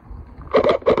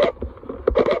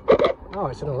 Oh,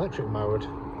 it's in electric mode.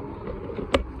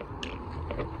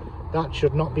 That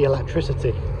should not be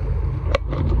electricity.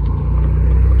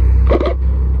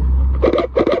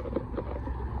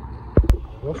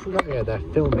 What's we got here? They're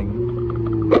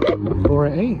filming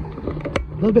 488. A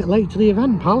little bit late to the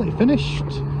event, pal. It finished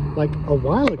like a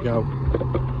while ago.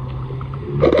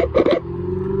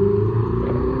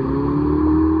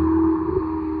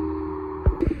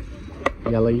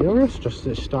 Yellow Urus, just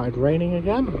it started raining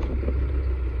again.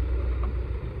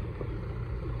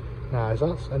 Now, is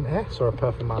that an S or a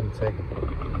Performante?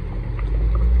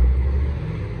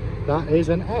 That is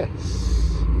an S.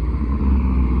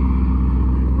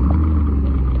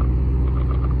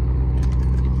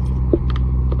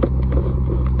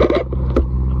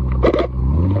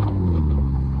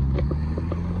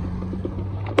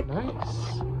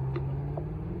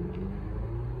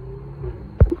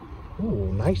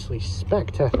 Nicely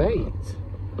spec'd F8.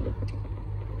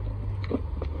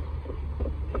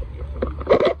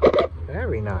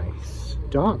 Very nice.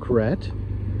 Dark red.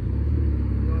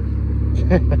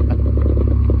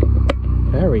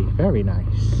 Very, very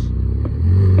nice.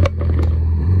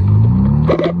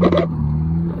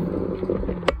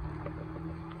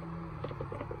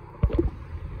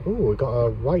 Oh, we got a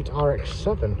white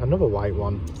RX-7, another white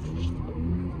one.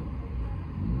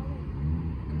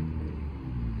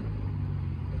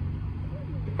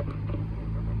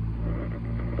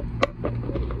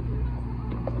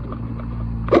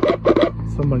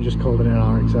 Someone just called it an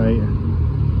RX-8.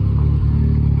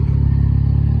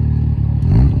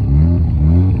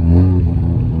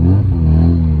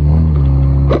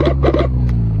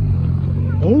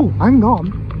 Oh, hang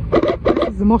on. This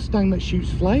is the Mustang that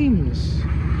shoots flames.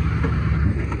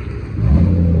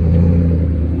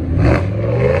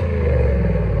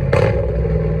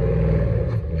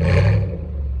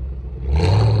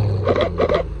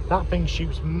 That thing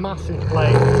shoots massive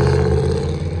flames.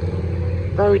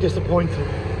 Very disappointing.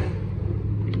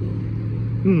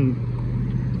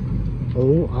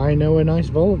 Oh, I know a nice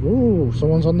Volvo. Oh,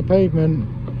 someone's on the pavement.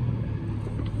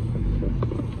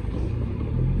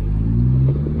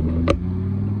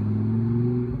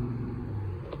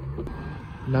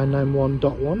 .1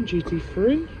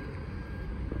 GT3.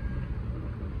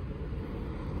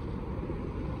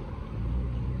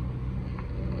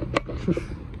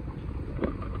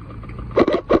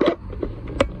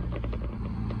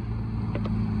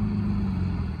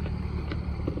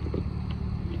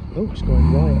 Oh, it's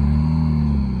going right.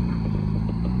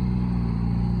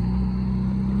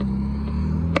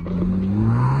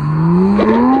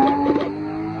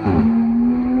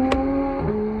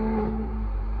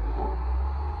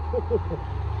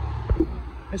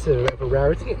 This is a bit of a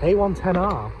rarity.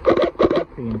 A110R.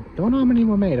 Don't know how many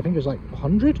were made. I think it was like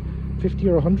 100, 50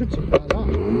 or 100, something like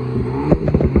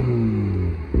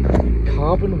that.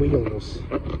 Carbon wheels.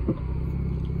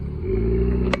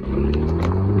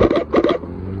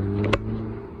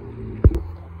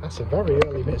 That's a very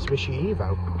early Mitsubishi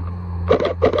Evo.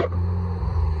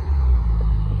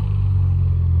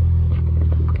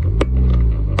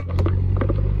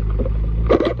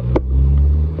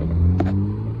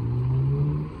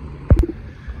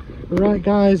 Right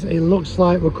guys, it looks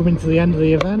like we're coming to the end of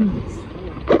the event.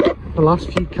 The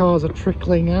last few cars are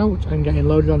trickling out and getting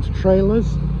loaded onto trailers.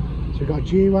 So we've got a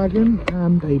G-Wagon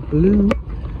and a blue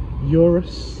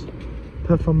Urus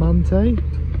Performante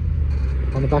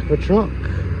on the back of a truck.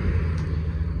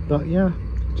 But yeah,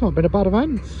 it's not been a bad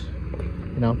event.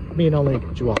 You know, me and only,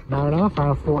 what, an hour and a half,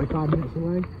 hour and 45 minutes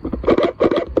away.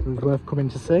 It was worth coming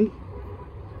to see.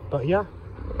 But yeah,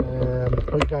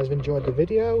 hope you guys have enjoyed the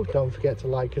video. Don't forget to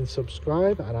like and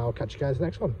subscribe, and I'll catch you guys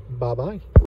next one. Bye bye.